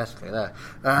way alphabetically there.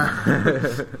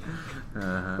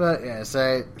 But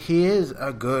so he is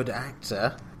a good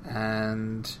actor,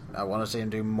 and I want to see him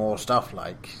do more stuff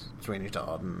like Sweeney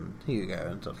Todd and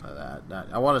Hugo and stuff like that.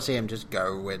 I want to see him just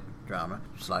go with drama.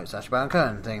 It's like Sacha Baron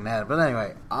Cohen thing there. But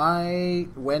anyway, I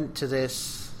went to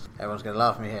this... Everyone's going to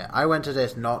laugh at me here. I went to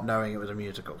this not knowing it was a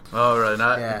musical. Oh,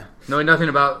 right. Knowing nothing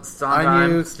about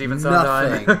Sondheim, Stephen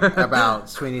Sondheim. Nothing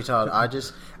about Sweeney Todd.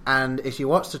 And if you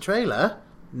watch the trailer,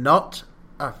 not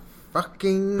a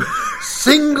fucking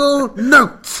single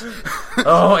note.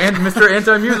 Oh, and Mr.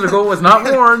 Anti-Musical was not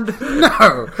warned.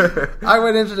 No. I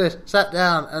went into this, sat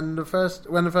down, and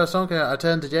when the first song came out, I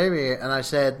turned to Jamie and I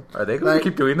said... Are they going to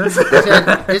keep doing this? I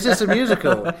said, is this a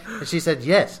musical? And she said,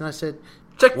 yes. And I said...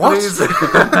 Check, what? Please.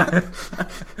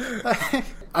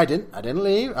 I didn't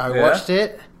leave. I watched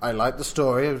it. I liked the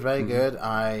story. It was very good.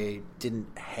 I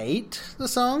didn't hate the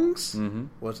songs.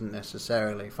 Wasn't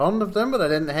necessarily fond of them, but I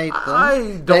didn't hate them.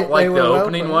 I don't like the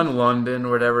opening one, London, or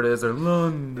whatever it is, or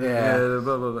London. Yeah.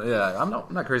 Blah, blah, blah. Yeah, I'm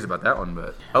not crazy about that one,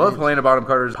 but I love Helena Bonham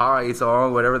Carter's Pie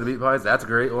song, whatever the meat pies. That's a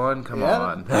great one. Come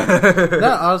on.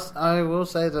 No, I will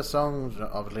say the songs,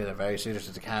 obviously, they're very suited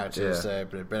to the characters.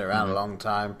 They've been around a long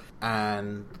time,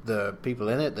 and the people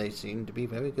in it, they seem to be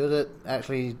very good at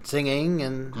actually singing.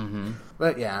 And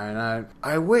but yeah,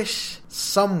 I wish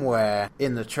somewhere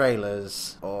in the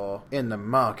trailers or in the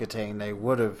marketing they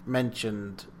would have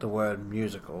mentioned the word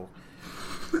musical.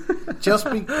 just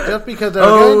because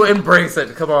embrace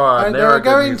it, come on. There are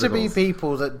going to be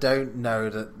people that don't know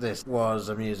that this was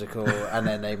a musical and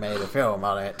then they made a film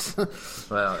on it.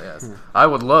 Well, yes. I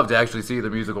would love to actually see the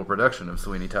musical production of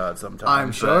Sweeney Todd sometime.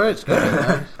 I'm sure it's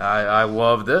good. I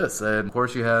love this. And of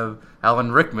course you have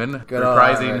Alan Rickman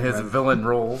reprising his villain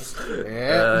roles.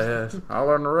 Yes.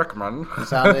 Alan Rickman.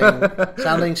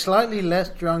 Sounding slightly less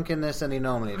drunk in this than he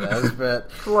normally does,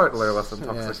 but... Slightly less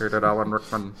intoxicated Alan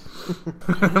Rickman.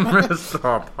 Mr.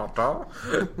 Potter.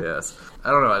 Yes. I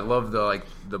don't know, I love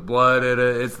the blood in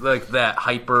it. It's like that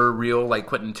hyper real, like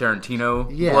Quentin Tarantino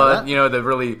blood. The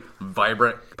really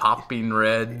vibrant, popping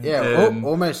red. Yeah,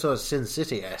 almost sort of Sin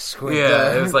City-esque.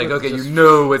 It's like, okay,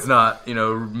 it's not,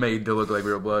 made to look like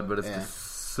real blood, but it's just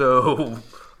so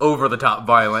over-the-top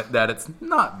violent that it's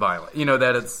not violent.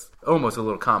 That it's almost a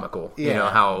little comical.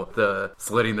 How the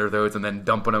slitting their throats and then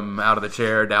dumping them out of the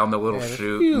chair down the little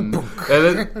chute. And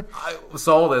then I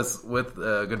saw this with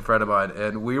a good friend of mine,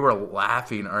 and we were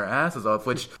laughing our asses off.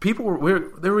 Which people we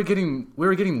were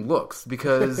getting looks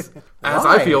because, as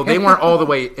I feel, they weren't all the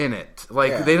way in it.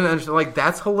 Like they didn't understand. Like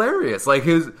that's hilarious. Like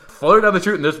his floating down the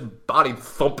chute and this body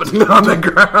thumping on the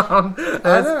ground.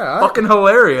 That's fucking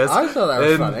hilarious. I thought that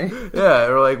was funny. Yeah,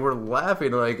 we're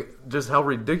laughing just how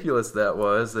ridiculous that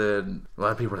was. And a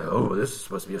lot of people are like, "Oh, this is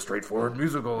supposed to be a straightforward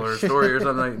musical or story or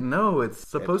something." Like, no, it's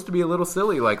supposed to be a little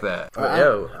silly like that. But,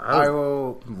 I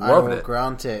will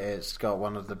grant it. It's got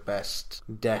one of the best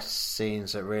death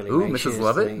scenes that really. Makes Mrs.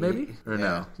 Lovett, maybe or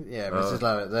no? Yeah, Mrs.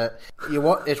 Lovett. That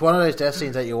it's one of those death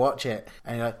scenes that you watch it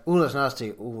and you're like, "Oh, that's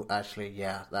nasty." Oh, actually,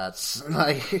 yeah, that's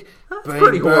being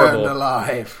pretty horrible. Burned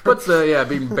alive. But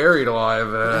being buried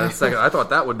alive. Second, I thought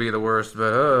that would be the worst,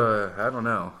 but I don't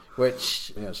know.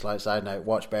 Which, slight side note,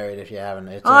 watch Buried if you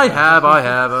haven't. I have,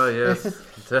 yes.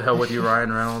 To hell with you,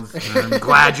 Ryan Reynolds. I'm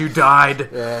glad you died.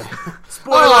 Yeah.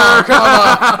 Spoiler!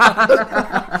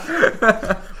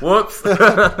 Whoops.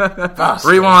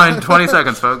 Rewind 20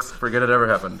 seconds, folks. Forget it ever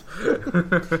happened.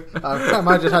 I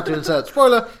might just have to insert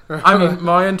spoiler. I mean,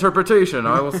 my interpretation.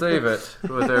 I will save it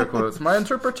with air quotes. My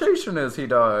interpretation is he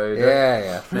died.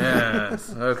 Yeah.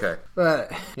 Yes. Okay.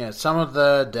 But, some of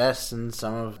the deaths and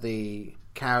some of the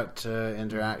character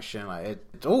interaction,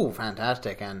 it's all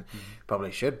fantastic and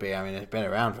probably should be. I mean, it's been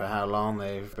around for how long.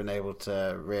 They've been able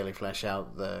to really flesh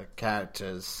out the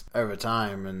characters over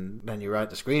time, and then you write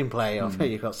the screenplay of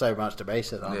it. You've got so much to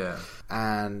base it on.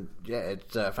 And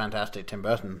it's a fantastic Tim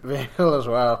Burton vehicle as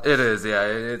well. It is.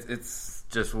 It's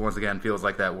just once again feels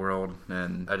like that world,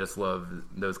 and I just love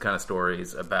those kind of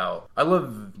stories about. I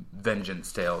love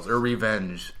vengeance tales or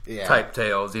revenge type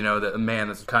tales. That a man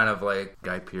is kind of like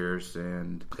Guy Pearce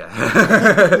and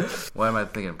why am I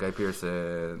thinking of Guy Pearce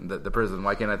and the prison?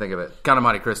 Why can't I think of it? Count of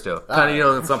Monte Cristo. Kind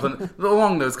of something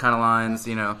along those kind of lines.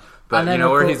 But,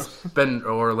 where he's been,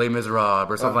 or Les Miserables,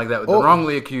 or something like that, the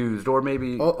wrongly accused, or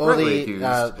maybe rightly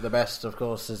accused. The best, of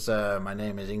course, is My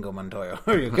Name is Inigo Montoya.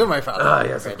 You killed my father.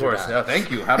 Yes, of course.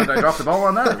 Thank you. How did I drop the ball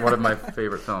on that? One of my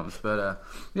favorite films. But,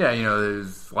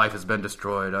 his life has been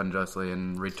destroyed unjustly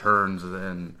and returns,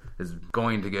 and is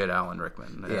going to get Alan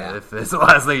Rickman if it's the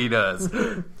last thing he does.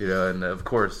 And of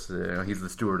course, he's the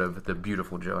steward of the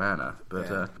beautiful Joanna.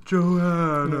 But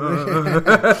Joanna,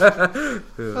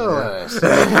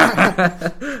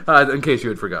 in case you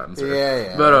had forgotten, sir.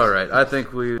 Yeah. But all right, I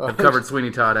think we covered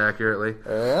Sweeney Todd accurately.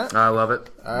 Yeah. I love it.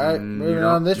 All right, moving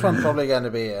on. This one's probably going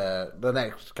to be the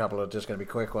next couple are just going to be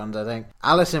quick ones, I think.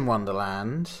 Alice in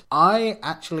Wonderland. I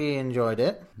actually enjoyed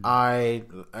it.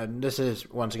 And this is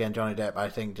once again Johnny Depp, I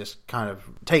think, just kind of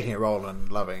taking a role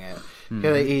and loving it.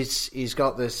 He's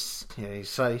got this,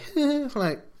 he's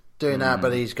like doing that,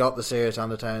 but he's got the serious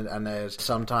undertone, and there's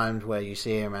some times where you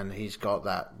see him and he's got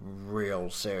that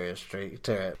real serious streak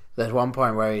to it. There's one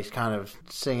point where he's kind of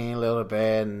singing a little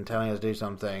bit and telling her to do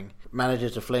something,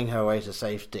 manages to fling her away to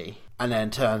safety, and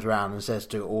then turns around and says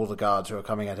to all the guards who are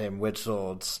coming at him with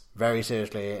swords, very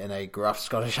seriously in a gruff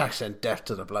Scottish accent, "Death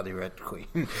to the bloody Red Queen."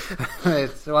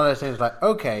 It's one of those things like,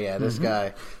 okay, this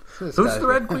guy... Who's the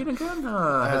Red Queen again?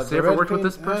 Has he ever worked with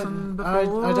this person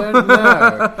before? I don't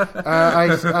know.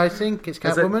 I think it's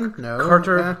Catwoman. No,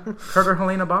 Carter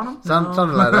Helena Bonham?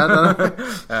 Something like that.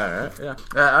 All right, yeah.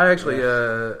 I actually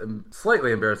am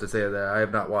slightly embarrassed to say that I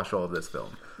have not watched all of this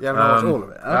film. You haven't watched all of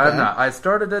it? Okay. I have not. I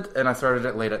started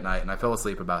it late at night, and I fell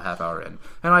asleep about half hour in.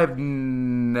 And I've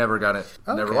never got it,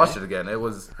 never watched it again. It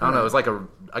was, I don't know, it was like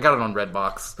I got it on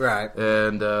Redbox. Right.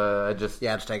 And I just...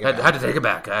 had to take it back. Had to take it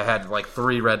back. I had like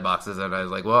 3 Redboxes, and I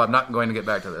was like, well, I'm not going to get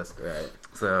back to this. Right.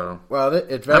 So... Well,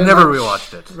 it's very I've never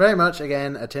rewatched it. Very much,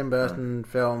 again, a Tim Burton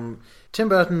film. Tim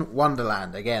Burton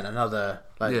Wonderland, again, another...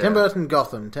 Tim Burton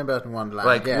Gotham, Tim Burton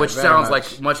Wonderland. Which sounds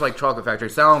much like Chocolate Factory.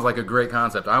 Sounds like a great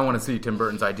concept. I want to see Tim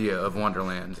Burton's idea of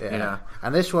Wonderland. Yeah.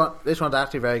 And this one's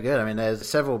actually very good. I mean, there's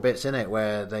several bits in it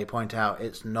where they point out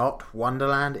it's not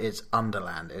Wonderland, it's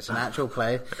Underland. It's an actual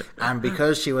place. And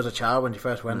because she was a child when she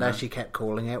first went there, she kept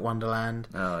calling it Wonderland.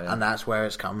 Oh, yeah. And that's where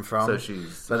it's come from. So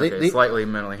she's slightly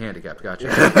mentally handicapped. Gotcha.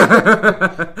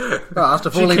 Well, after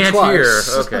falling she can't twice.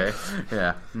 hear. Okay.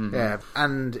 Yeah. Mm-hmm. Yeah.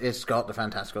 And it's got the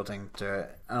fantastical thing to it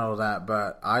and all that,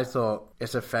 but I thought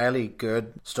it's a fairly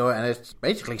good story, and it's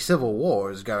basically civil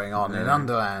war is going on in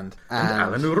Underland. And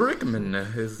Alan Rickman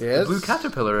is the Blue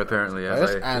Caterpillar, apparently,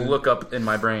 as I look up in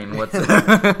my brain what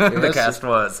the cast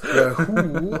was.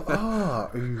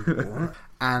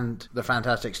 And the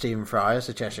fantastic Stephen Fry as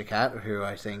the Cheshire Cat, who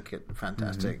I think is a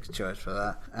fantastic choice for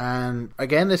that. And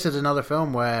again, this is another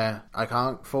film where I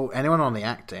can't fault anyone on the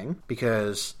acting,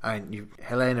 because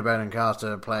Helena Bonham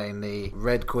Carter playing the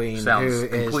Red Queen, sounds who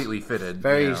completely is fitted,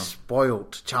 very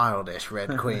spoilt, childish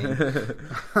Red Queen.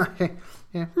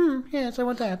 Yes, I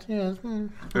want that. Yes.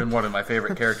 And one of my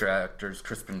favorite character actors,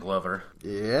 Crispin Glover.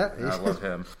 Yeah. I love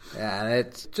him. Yeah, and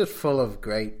it's just full of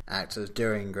great actors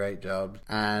doing great jobs.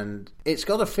 And it's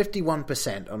got a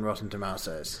 51% on Rotten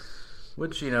Tomatoes.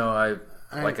 Which, I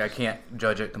can't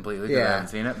judge it completely because I haven't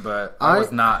seen it, but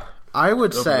I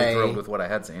would say thrilled with what I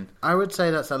had seen. I would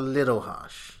say that's a little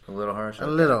harsh. A little harsh? Okay. A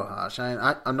little harsh.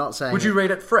 I'm not saying... Would you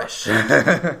rate it fresh?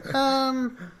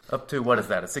 Up to, what is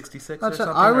that, a 66 or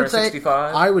something? I would or a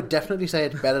 65? I would definitely say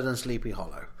it's better than Sleepy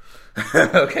Hollow.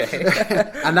 Okay.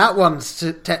 And that one's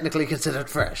technically considered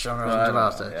fresh on Rotten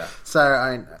Tomatoes. Yeah.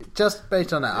 So, just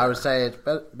based on that, I would say it's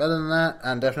better than that,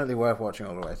 and definitely worth watching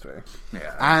all the way through.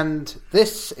 Yeah. And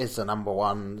this is the number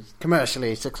one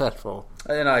commercially successful.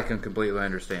 And I can completely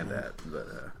understand that. But,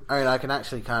 I can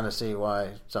actually kind of see why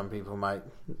some people might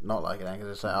not like it, because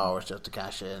they say, "Oh, it's just a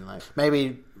cash in." Like,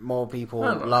 maybe more people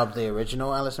loved the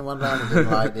original Alice in Wonderland and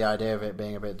didn't like the idea of it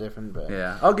being a bit different. But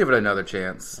yeah, I'll give it another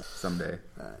chance someday,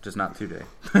 just not today.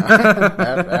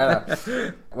 Fair enough.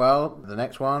 Well, the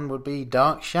next one would be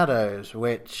Dark Shadows,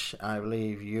 which I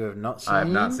believe you have not seen. I have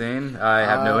not seen. I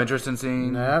have no interest in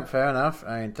seeing. No, fair enough.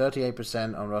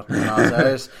 38% on Rotten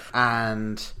Tomatoes,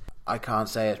 and I can't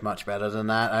say it's much better than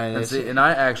that. And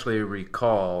I actually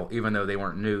recall, even though they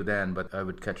weren't new then, but I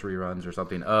would catch reruns or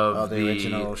something of the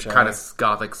original show. Kind of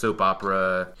gothic soap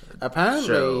opera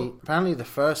show. Apparently the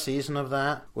first season of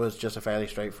that was just a fairly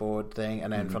straightforward thing,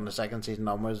 and then from the second season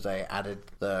onwards, they added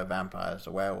the vampires,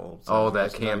 the werewolves. All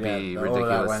that campy,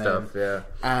 ridiculous stuff, yeah.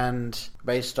 And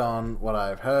based on what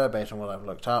I've heard, based on what I've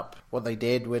looked up, what they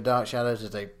did with Dark Shadows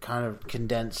is they kind of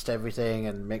condensed everything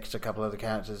and mixed a couple of the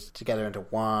characters together into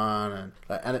one.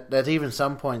 And there's even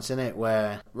some points in it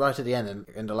where, right at the end,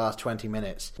 in the last 20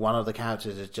 minutes, one of the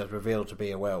characters is just revealed to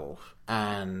be a werewolf.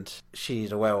 And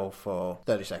she's a werewolf for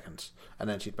 30 seconds. And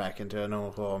then she's back into her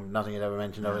normal form. Nothing is ever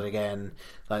mentioned of it again.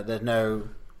 There's no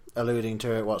alluding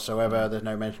to it whatsoever. There's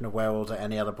no mention of werewolves at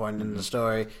any other point in the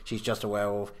story. She's just a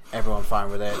werewolf. Everyone's fine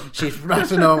with it. She's back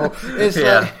to normal. It's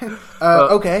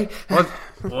okay.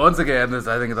 once again, this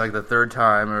I think is like the third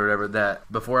time or whatever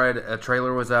that before a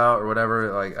trailer was out or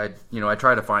whatever, like I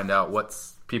try to find out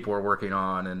what's people are working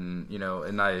on, and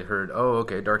and I heard, oh,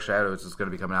 okay, Dark Shadows is going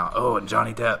to be coming out. Oh, and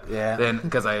Johnny Depp. Yeah. Then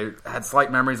because I had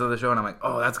slight memories of the show, and I'm like,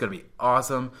 oh, that's going to be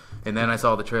awesome. And then I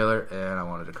saw the trailer, and I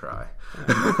wanted to cry.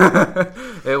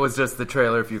 It was just the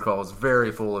trailer, if you recall, was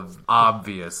very full of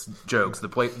obvious jokes.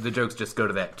 The jokes just go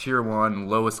to that tier 1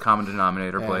 lowest common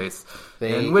denominator place,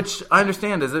 and which I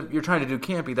understand is if you're trying to do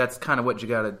campy, that's kind of what you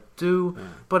got to do.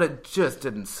 But it just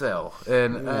didn't sell,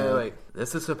 and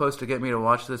this is supposed to get me to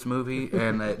watch this movie,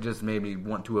 and it just made me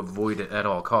want to avoid it at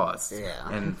all costs. Yeah.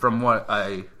 And from what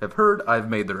I have heard, I've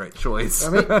made the right choice.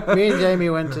 Me and Jamie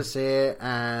went to see it,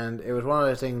 and it was one of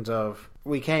those things of,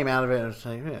 we came out of it and was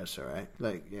like, yeah, it's alright.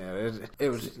 Like, it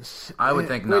was... I would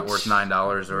think not worth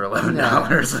 $9 or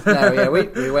 $11. No, yeah,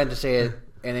 we went to see it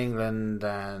in England,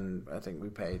 and I think we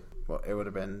paid... What it would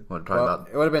have been? It would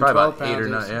have been £12. £8 or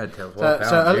 £9. Yeah, £12.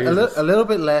 So a little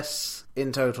bit less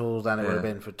in total than it would have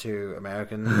been for 2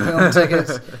 American film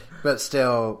tickets, but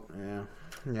still,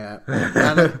 yeah.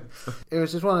 And it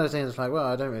was just one of those things. Like, well,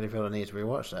 I don't really feel the need to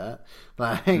rewatch that.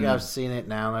 Like, I've seen it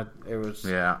now, and it was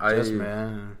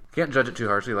can't judge it too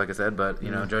harshly, like I said, but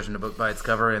judging a book by its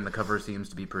cover, and the cover seems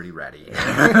to be pretty ratty.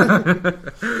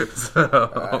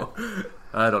 So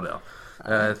I don't know.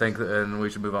 I think, and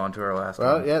we should move on to our last one.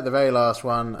 Well, yeah, the very last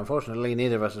one. Unfortunately,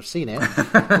 neither of us have seen it.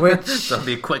 Which so it'll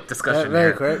be a quick discussion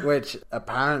very quick, which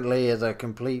apparently is a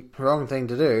complete wrong thing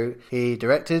to do. He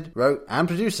directed, wrote, and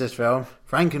produced this film,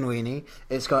 Frankenweenie.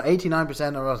 It's got 89%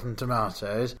 on Rotten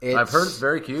Tomatoes. I've heard it's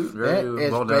very cute, very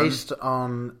well done. It's based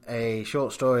on a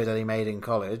short story that he made in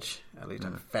college. At least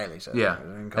I'm fairly certain. Yeah,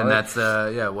 and that's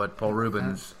what Paul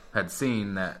Rubens had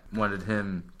seen that wanted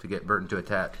him to get Burton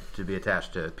to be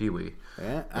attached to Pee-wee.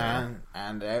 Yeah,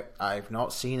 and I've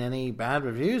not seen any bad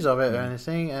reviews of it or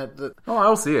anything.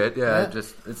 I'll see it. Yeah,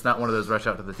 it's not one of those rush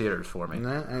out to the theaters for me.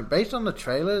 No, based on the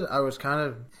trailer, I was kind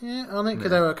of on it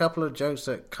because there were a couple of jokes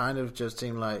that kind of just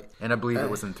seemed like. And I believe it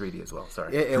was in 3D as well.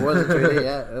 Sorry, it was in 3D.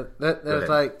 Yeah, there was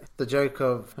like the joke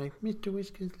of like Mr.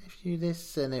 Whiskers left you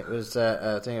this, and it was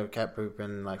a thing of cat poop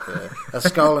and like a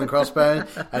skull and crossbone.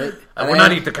 I will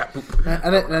not eat the cat poop.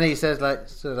 And then he says like,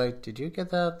 did you get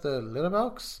that the litter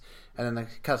box? And then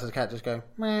the cuts of the cat just go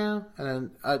meow, and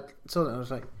then I saw that and I was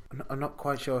like, I'm not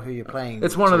quite sure who you're playing.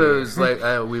 It's one of those like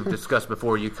we've discussed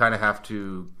before. You kind of have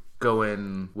to go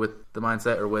in with the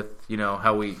mindset, or with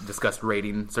how we discussed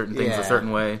rating certain things a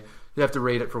certain way. You have to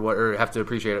rate it for or have to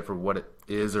appreciate it for what it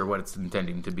is or what it's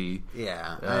intending to be.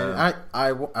 Yeah,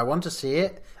 I want to see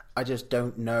it. I just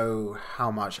don't know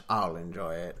how much I'll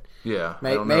enjoy it. Yeah,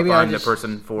 I don't know if I'm the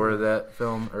person for that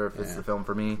film, or if it's the film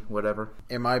for me, whatever.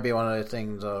 It might be one of those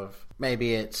things of,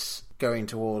 maybe it's going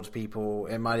towards people,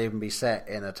 it might even be set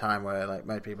in a time where like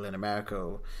most people in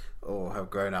America or have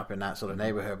grown up in that sort of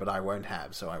neighborhood, but I won't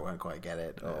have, so I won't quite get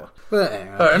it. But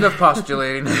anyway. Enough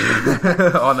postulating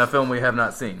on the film we have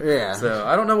not seen. Yeah. So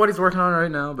I don't know what he's working on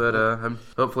right now, but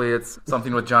hopefully it's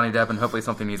something with Johnny Depp, and hopefully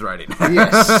something he's writing.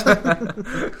 Yes.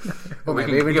 Well,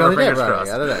 maybe even give our Johnny fingers Depp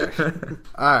crossed. I don't know.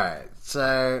 All right.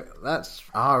 So that's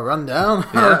our rundown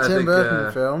of Tim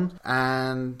Burton films.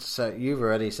 And so you've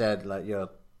already said like your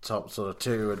top sort of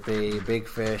 2 would be Big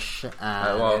Fish and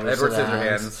Edward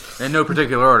Scissorhands. In no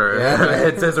particular order.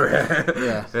 Ed Scissorhands.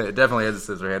 Yeah. It definitely is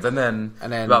Scissorhands. And then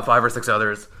about 5 or 6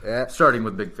 others. Yeah. Starting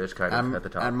with Big Fish kind of at the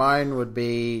top. And mine would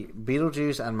be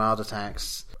Beetlejuice and Mars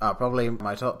Attacks. Probably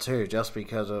my top 2, just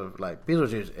because of like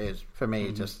Beetlejuice is for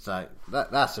me just like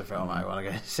that's the film I want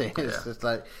to go see. It's just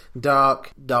like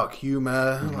dark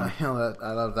humor. Like,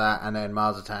 I love that. And then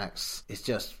Mars Attacks is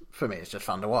just, for me, it's just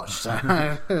fun to watch. So,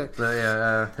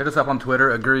 hit us up on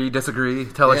Twitter. Agree, disagree.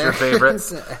 Tell us your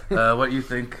favorites. What you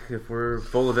think, if we're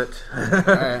full of it,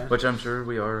 which I'm sure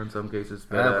we are in some cases.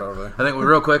 But, I think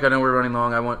real quick, I know we're running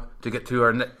long. I want to get to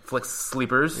our Netflix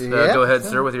sleepers. Go ahead,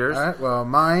 sir, with yours. All right. Well,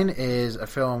 mine is a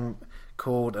film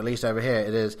called, at least over here,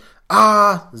 it is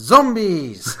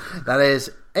Zombies. That is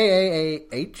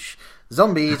AAAH.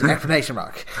 Zombies! !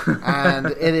 And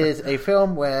it is a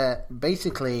film where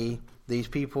basically these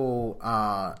people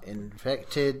are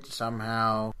infected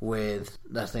somehow with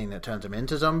the thing that turns them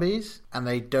into zombies, and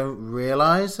they don't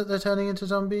realize that they're turning into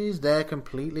zombies. They're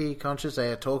completely conscious.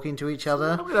 They are talking to each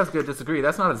other. That's good to disagree.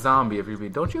 That's not a zombie.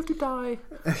 Don't you have to die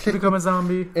to become a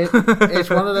zombie? It's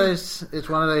one of those. It's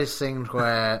one of those things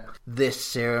where this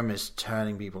serum is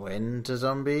turning people into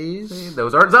zombies. See,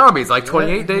 those aren't zombies. Like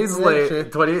 28 days late.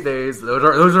 28 days.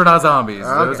 Those are not zombies.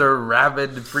 Okay. Those are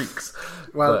rabid freaks.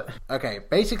 Well, okay.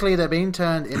 Basically, they're being being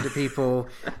turned into people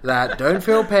that don't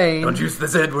feel pain. Don't use the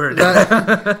Z word.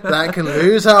 that can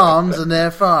lose arms and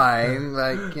they're fine.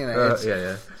 Like, you know.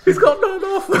 Yeah. He's got knocked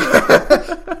off.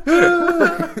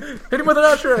 Hit him with an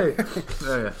ashtray.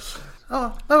 Oh, yeah.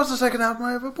 Oh, that was the second album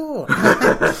I ever bought.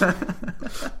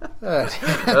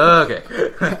 Okay.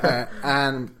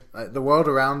 And the world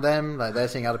around them, like they're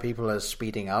seeing other people as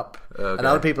speeding up, and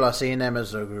other people are seeing them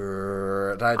as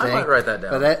a type thing. I might write that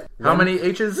down. But how many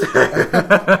H's?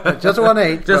 Just one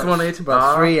H. Just one H,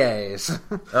 but 3 A's.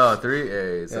 Oh, 3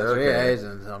 A's. Yeah, okay. 3 A's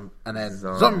and then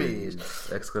zombies!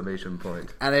 Exclamation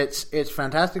point. And it's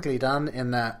fantastically done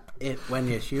in that when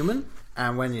you're human.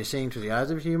 And when you're seeing through the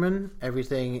eyes of a human,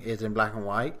 everything is in black and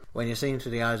white. When you're seeing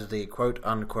through the eyes of the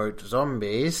quote-unquote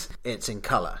zombies, it's in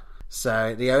colour.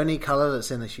 So the only colour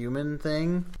that's in the human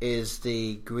thing is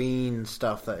the green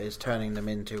stuff that is turning them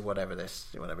into whatever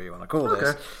you want to call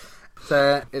this.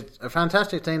 So it's a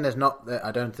fantastic thing.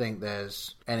 I don't think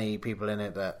there's any people in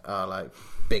it that are like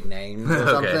big names or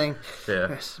something.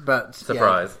 Yeah. But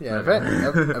surprise. Yeah,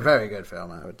 a very good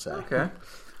film, I would say. Okay.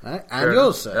 Right. And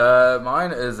yours, sir?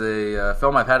 Mine is a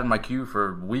film I've had in my queue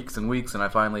for weeks and weeks, and I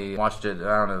finally watched it,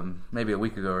 I don't know, maybe a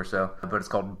week ago or so. But it's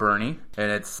called Bernie,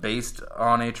 and it's based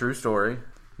on a true story.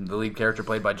 The lead character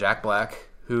played by Jack Black,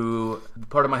 who,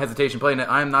 part of my hesitation playing it,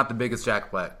 I'm not the biggest Jack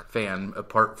Black fan,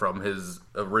 apart from his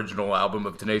original album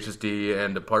of Tenacious D,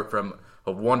 and apart from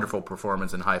a wonderful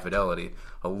performance in High Fidelity.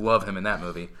 I love him in that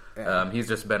movie. Yeah. He's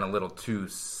just been a little too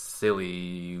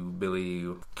silly, Billy,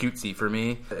 cutesy for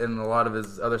me, and a lot of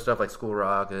his other stuff like School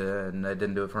Rock, and that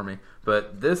didn't do it for me.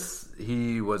 But this,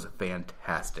 he was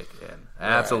fantastic in,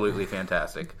 absolutely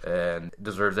fantastic, and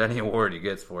deserves any award he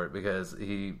gets for it because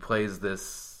he plays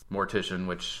this mortician,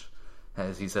 which,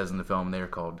 as he says in the film, they're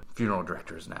called funeral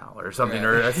directors now, or something,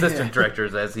 or assistant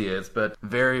directors, as he is, but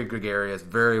very gregarious,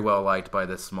 very well liked by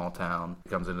this small town. He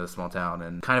comes into this small town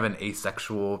and kind of an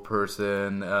asexual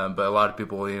person, but a lot of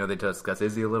people, they discuss,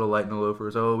 is he a little light in the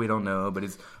loafers? Oh, we don't know, but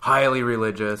he's highly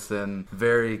religious and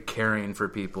very caring for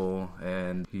people,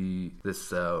 and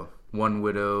this one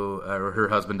widow, or her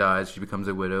husband dies, she becomes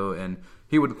a widow, and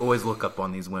he would always look up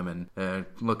on these women,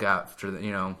 look after,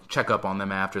 check up on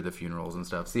them after the funerals and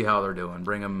stuff, see how they're doing,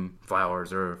 bring them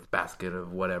flowers or a basket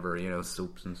of whatever,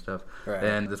 soups and stuff. Right.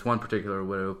 And this one particular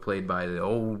widow, played by the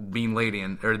old mean lady,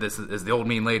 this is the old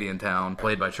mean lady in town,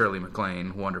 played by Shirley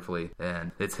MacLaine, wonderfully.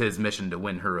 And it's his mission to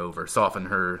win her over, soften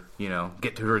her,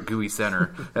 get to her gooey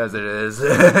center, as it is.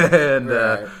 And,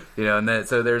 right.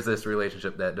 So there's this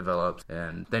relationship that develops.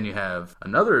 And then you have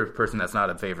another person that's not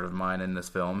a favorite of mine in this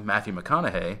film, Matthew McConaughey,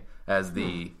 as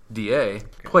the DA,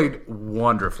 played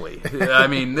wonderfully. I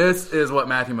mean, this is what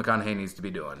Matthew McConaughey needs to be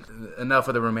doing. Enough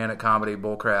of the romantic comedy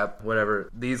bullcrap,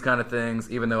 whatever. These kind of things,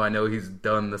 even though I know he's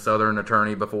done The Southern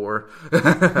Attorney before,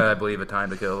 I believe A Time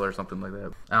to Kill or something like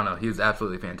that. I don't know, he was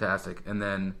absolutely fantastic. And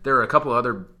then there are a couple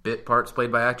other bit parts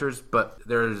played by actors, but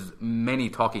there's many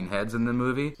talking heads in the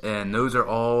movie, and those are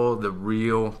all the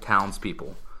real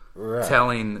townspeople. Right.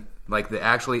 Telling, they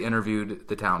actually interviewed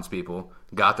the townspeople,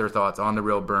 got their thoughts on the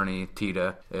real Bernie,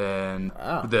 Tita, and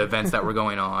the events that were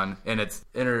going on, and it's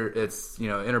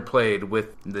interplayed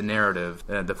with the narrative,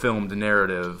 the filmed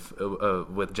narrative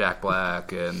with Jack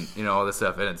Black, and all this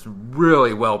stuff, and it's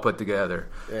really well put together.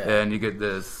 Yeah. And you get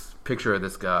this picture of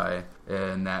this guy,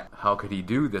 and that how could he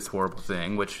do this horrible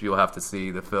thing, which you'll have to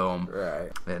see the film. Right.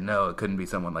 And no, it couldn't be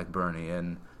someone like Bernie,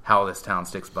 and how this town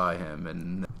sticks by him,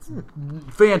 and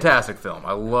fantastic film.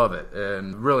 I love it,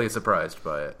 and really surprised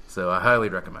by it. So I highly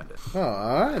recommend it. Oh,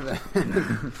 all right.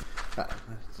 That's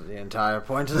the entire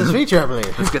point of this feature, I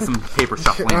believe. Let's get some paper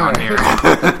shuffling on here.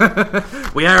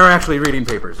 We are actually reading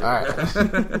papers here. All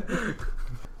right.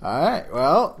 All right.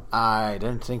 Well, I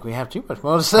don't think we have too much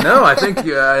more to say. No, I think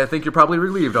you're probably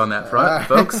relieved on that front,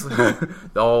 folks.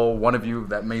 All one of you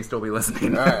that may still be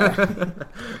listening. All right.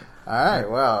 All right,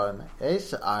 well, in that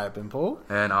case, I've been Paul.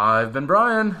 And I've been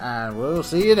Brian. And we'll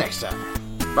see you next time.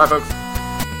 Bye, folks.